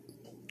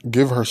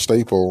give her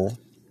staple.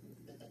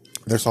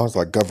 There's songs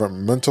like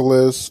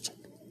Governmentalist.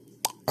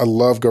 I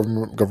love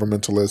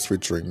Governmentalist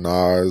featuring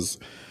Nas.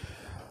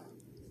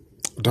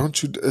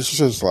 don't you? It's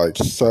just like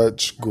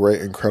such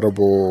great,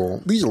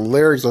 incredible. These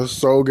lyrics are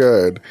so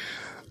good.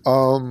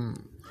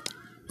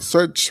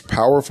 Such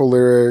powerful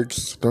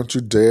lyrics. Don't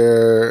you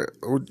dare.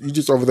 You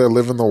just over there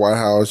living in the White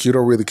House. You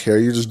don't really care.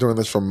 You're just doing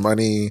this for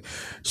money,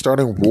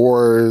 starting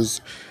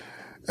wars.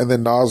 And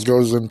then Nas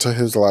goes into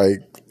his like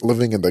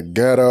living in the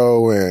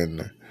ghetto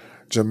and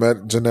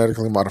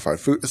genetically modified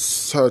food. It's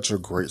such a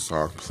great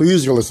song.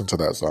 Please go listen to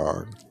that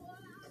song.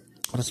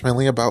 And it's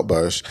mainly about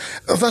Bush.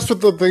 That's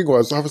what the thing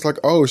was. I was like,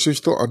 oh, she's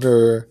still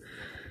under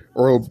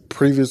or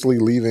previously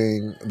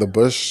leaving the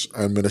Bush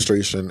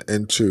administration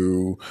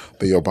into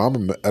the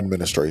Obama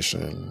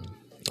administration.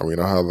 And we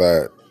know how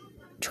that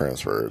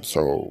transferred.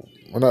 So,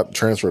 well, not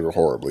transferred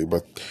horribly,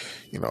 but,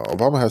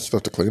 Obama has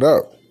stuff to clean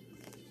up.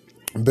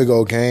 Big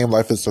old game.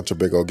 Life is such a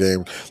big old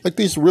game. Like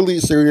these really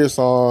serious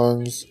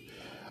songs.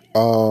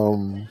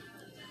 Doing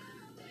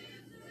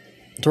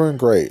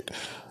great.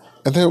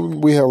 And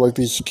then we have like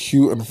these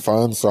cute and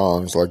fun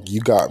songs like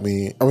You Got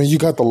Me. I mean, You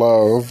Got the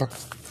Love.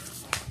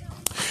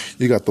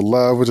 You Got the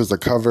Love, which is a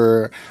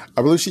cover.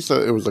 I believe she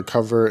said it was a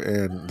cover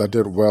and that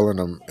did well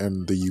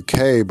in the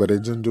UK, but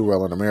it didn't do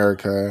well in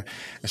America.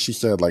 And she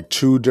said like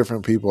two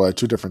different people at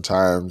two different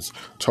times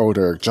told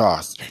her,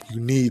 Joss, you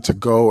need to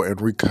go and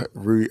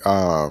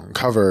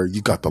cover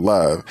You Got the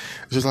Love.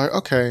 And she's like,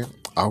 okay,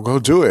 I'll go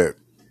do it.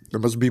 It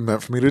must be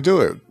meant for me to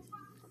do it.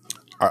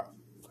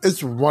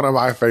 It's one of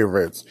my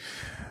favorites.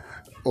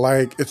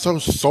 Like, it's so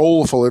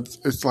soulful.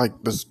 It's like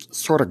this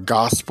sort of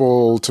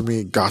gospel, to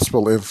me,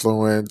 gospel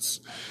influence.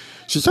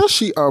 She says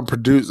she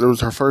produced, it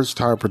was her first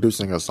time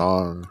producing a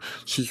song.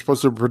 She's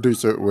supposed to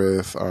produce it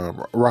with,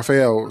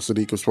 Raphael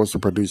Sadiq was supposed to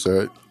produce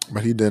it,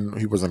 but he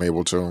wasn't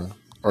able to,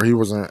 or he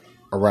wasn't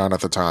around at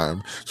the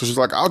time. So she's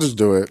like, I'll just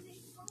do it.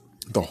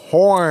 The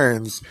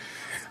horns,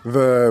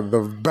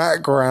 the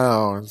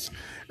backgrounds,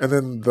 and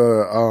then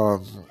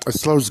it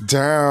slows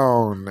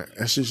down,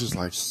 and she's just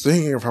like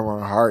singing from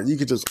her heart. You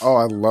could just,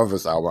 I love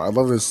this album. I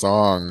love this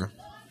song.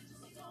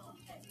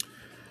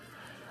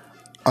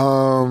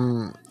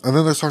 And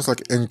then there's songs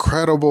like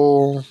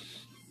Incredible.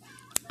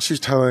 She's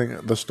telling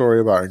the story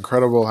about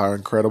Incredible, how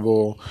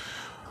incredible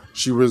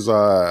she was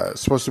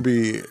supposed to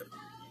be.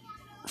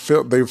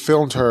 They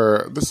filmed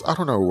her. This, I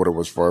don't know what it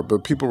was for,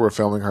 but people were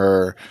filming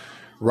her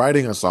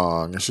writing a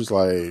song, and she's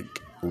like,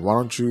 "Why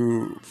don't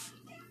you?"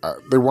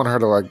 They want her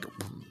to like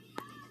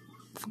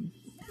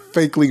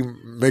fakely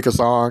make a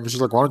song.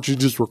 She's like, "Why don't you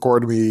just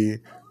record me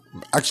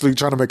actually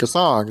trying to make a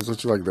song?" So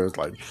she's like, "There's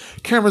like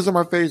cameras in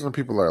my face, and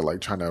people are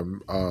like trying to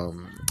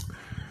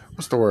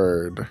what's the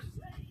word?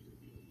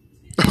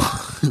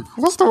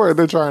 What's the word?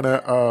 They're trying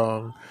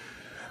to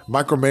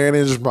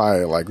micromanage my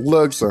like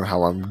looks and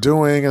how I'm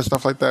doing and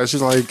stuff like that."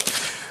 She's like,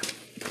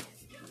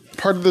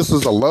 part of this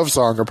is a love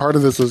song, or part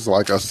of this is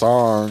like a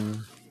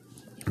song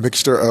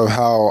mixture of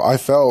how I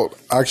felt,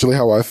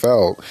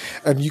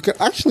 and you can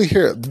actually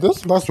hear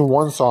this. That's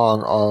one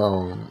song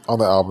on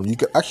the album. You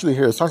can actually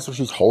hear it sounds like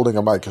she's holding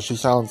a mic because she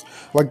sounds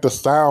like the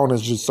sound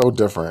is just so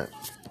different.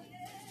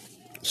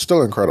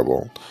 Still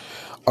incredible.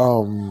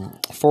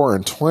 4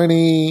 and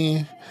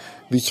 20.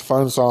 These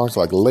fun songs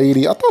like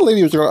Lady. I thought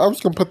Lady I was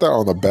gonna put that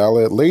on the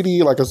ballot.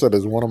 Lady, like I said,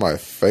 is one of my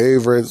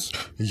favorites.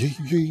 Yeah.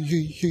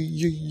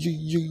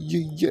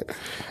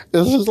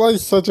 It's just like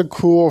such a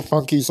cool,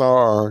 funky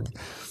song.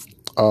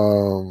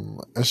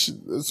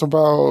 It's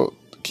about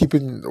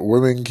keeping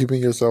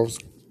yourselves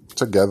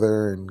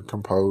together and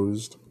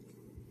composed,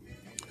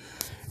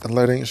 and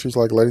letting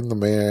the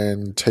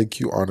man take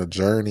you on a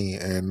journey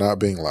and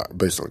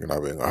basically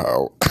not being a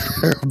hoe.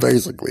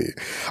 Basically.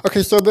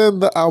 Okay, so then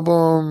the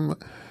album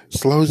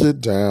slows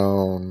it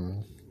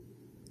down,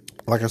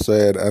 like I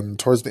said, and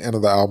towards the end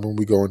of the album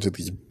we go into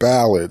these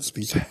ballads,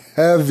 these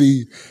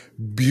heavy,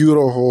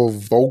 beautiful,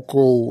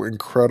 vocal,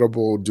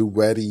 incredible,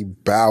 duetty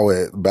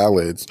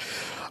ballads.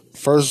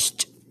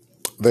 First,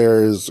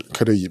 there's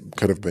Could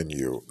Have Been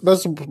You.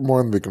 That's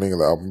more in the beginning of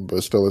the album,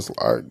 but still it's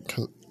like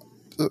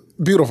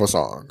beautiful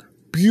song.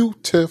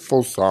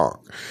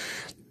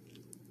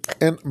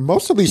 And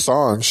most of these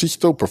songs she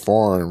still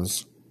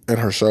performs in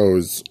her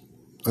shows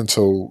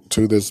until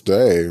to this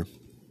day.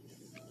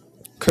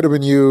 Could Have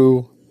Been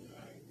You,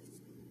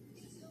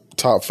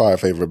 top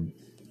 5 favorite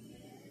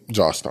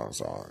Joss Stone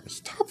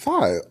songs. Top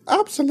 5.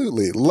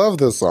 Absolutely. Love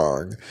this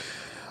song.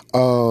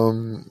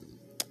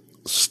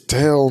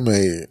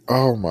 Stalemate.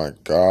 Oh my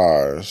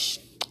gosh.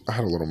 I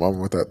had a little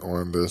moment with that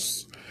one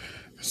this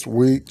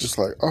week. Just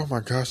like, oh my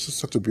gosh, it's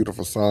such a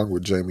beautiful song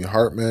with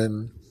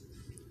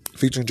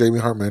featuring Jamie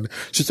Hartman.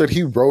 She said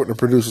he wrote and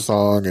produced a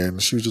song,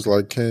 and she was just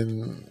like,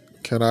 can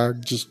I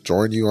just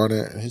join you on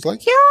it? And he's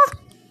like, yeah,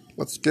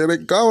 let's get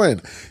it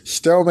going.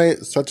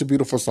 Stalemate, such a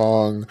beautiful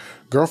song.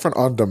 Girlfriend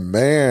on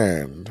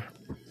Demand.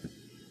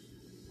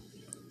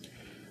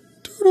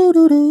 I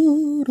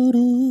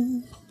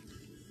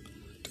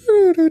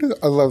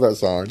love that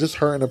song. Just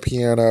her and the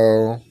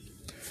piano.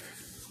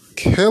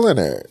 Killing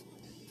it.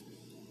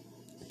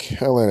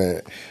 killing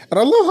it. And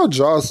I love how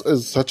Joss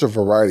is such a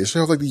variety.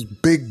 She'll have like these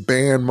big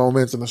band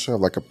moments, and then she'll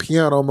have like a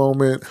piano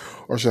moment,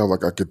 or she'll have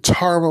like a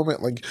guitar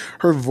moment. Like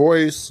her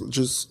voice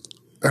just,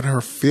 and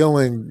her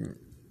feeling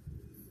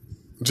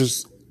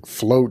just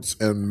floats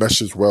and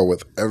meshes well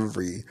with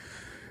everything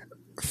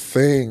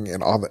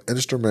and all the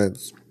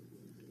instruments.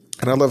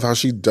 And I love how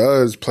she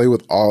does play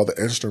with all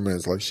the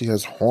instruments. Like she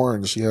has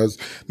horns, she has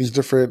these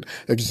different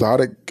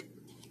exotic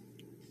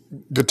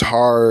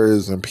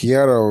guitars and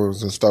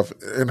pianos and stuff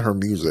in her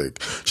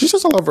music. She's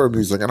just a lover of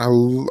music, and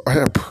I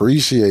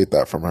appreciate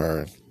that from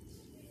her.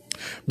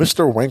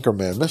 Mr.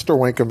 Wankerman. Mr.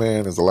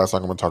 Wankerman is the last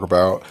song I'm going to talk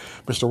about.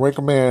 Mr.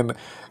 Wankerman,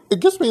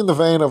 it gets me in the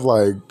vein of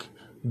like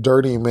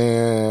Dirty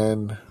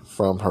Man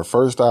from her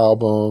first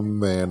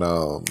album, and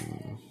oh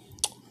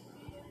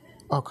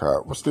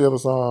crap, what's the other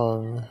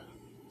song?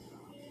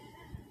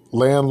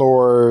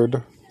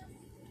 Landlord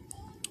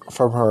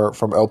from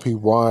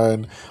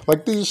LP1.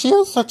 Like she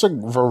has such a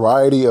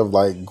variety of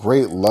like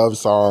great love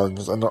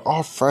songs, and they're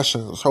all fresh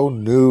and so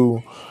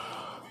new.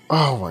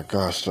 Oh my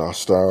gosh, Joss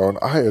Stone,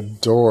 I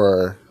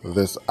adore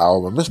this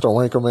album. Mr.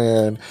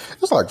 Wankerman,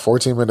 it's like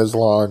 14 minutes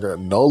long,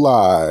 no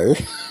lie.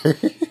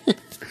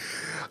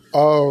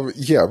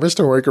 Yeah,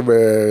 Mr.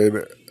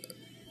 Wankerman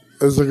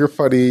is like a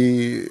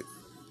funny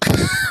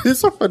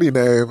it's a funny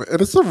name,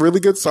 and it's a really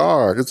good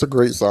song. It's a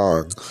great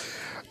song.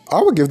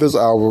 I would give this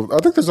album, I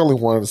think there's only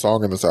one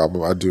song in this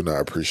album I do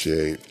not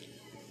appreciate.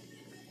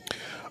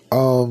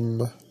 I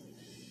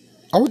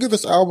would give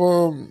this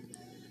album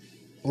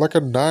like a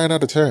 9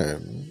 out of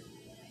 10.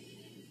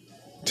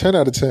 10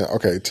 out of 10.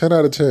 Okay, 10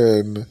 out of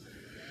 10.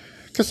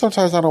 Because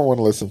sometimes I don't want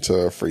to listen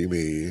to Free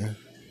Me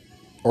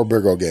or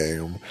Big Ol'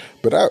 Game.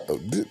 But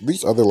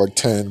these other like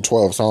 10,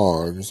 12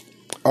 songs,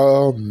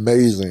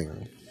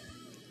 amazing.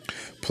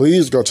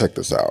 Please go check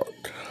this out.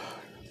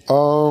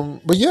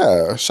 But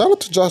yeah, shout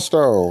out to Joss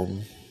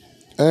Stone,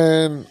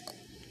 and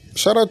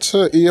shout out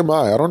to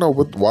EMI. I don't know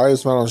why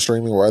it's not on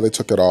streaming, why they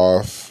took it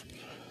off.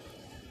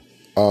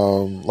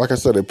 Like I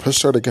said, it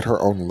pushed her to get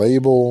her own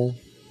label,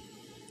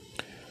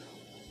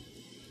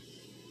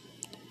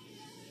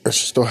 and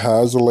she still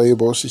has a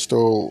label. She's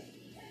still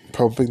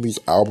pumping these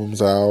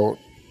albums out.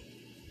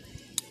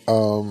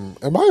 In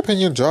my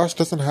opinion, Josh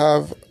doesn't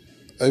have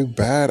a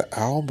bad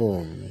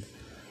album.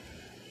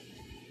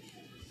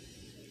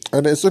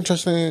 And it's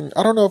interesting.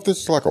 I don't know if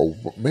this is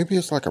maybe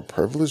it's like a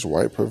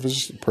white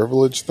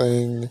privilege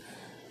thing.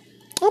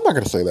 I'm not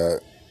going to say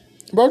that.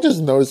 But I'm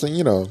just noticing,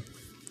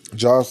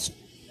 Joss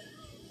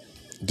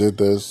did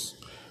this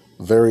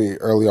very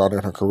early on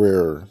in her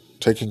career,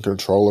 taking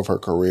control of her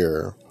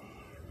career,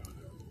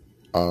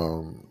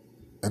 and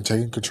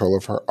taking control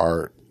of her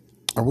art.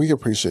 And we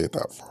appreciate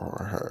that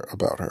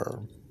about her.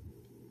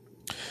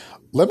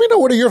 Let me know,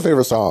 what are your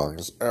favorite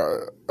songs?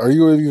 Are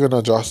you even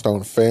a Joss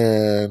Stone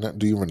fan?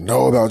 Do you even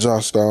know about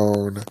Joss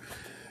Stone?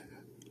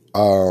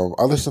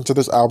 I listened to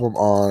this album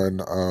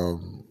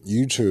on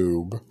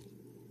YouTube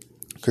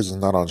because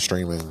it's not on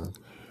streaming.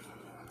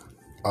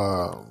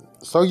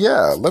 So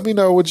yeah, let me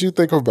know what you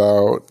think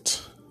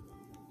about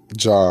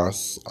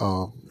Joss.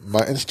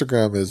 My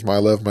Instagram is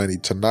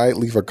mylovemoney.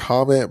 Leave a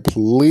comment,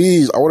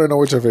 please. I want to know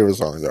what your favorite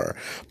songs are.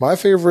 My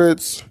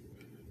favorites: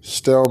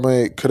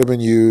 Stalemate, Could Have Been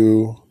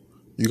You,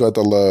 You Got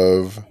the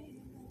Love,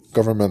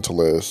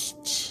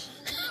 Governmentalist.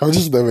 I'm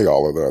just naming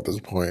all of them at this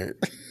point.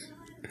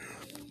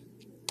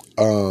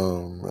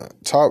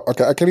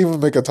 Okay, I can't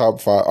even make a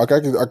top 5. Okay,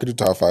 I could do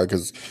top 5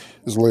 because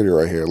it's Lady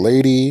right here.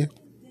 Lady,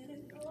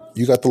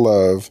 You Got the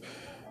Love,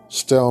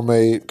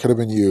 Stalemate, Could Have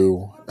Been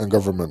You, and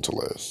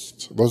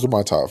Governmentalist. Those are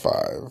my top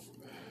 5.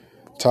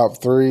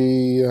 Top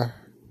 3,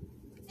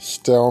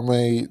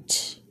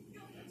 Stalemate,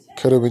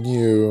 Could Have Been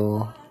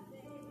You,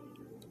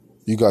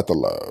 You Got the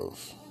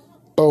Love.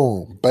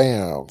 Boom,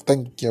 bam.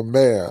 Thank you,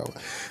 ma'am.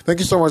 Thank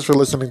you so much for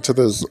listening to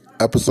this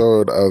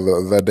episode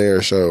of the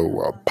Dare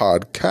Show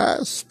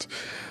podcast.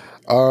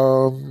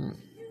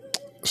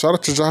 Shout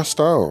out to Joss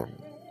Stone.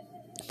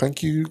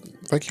 Thank you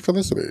for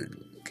listening.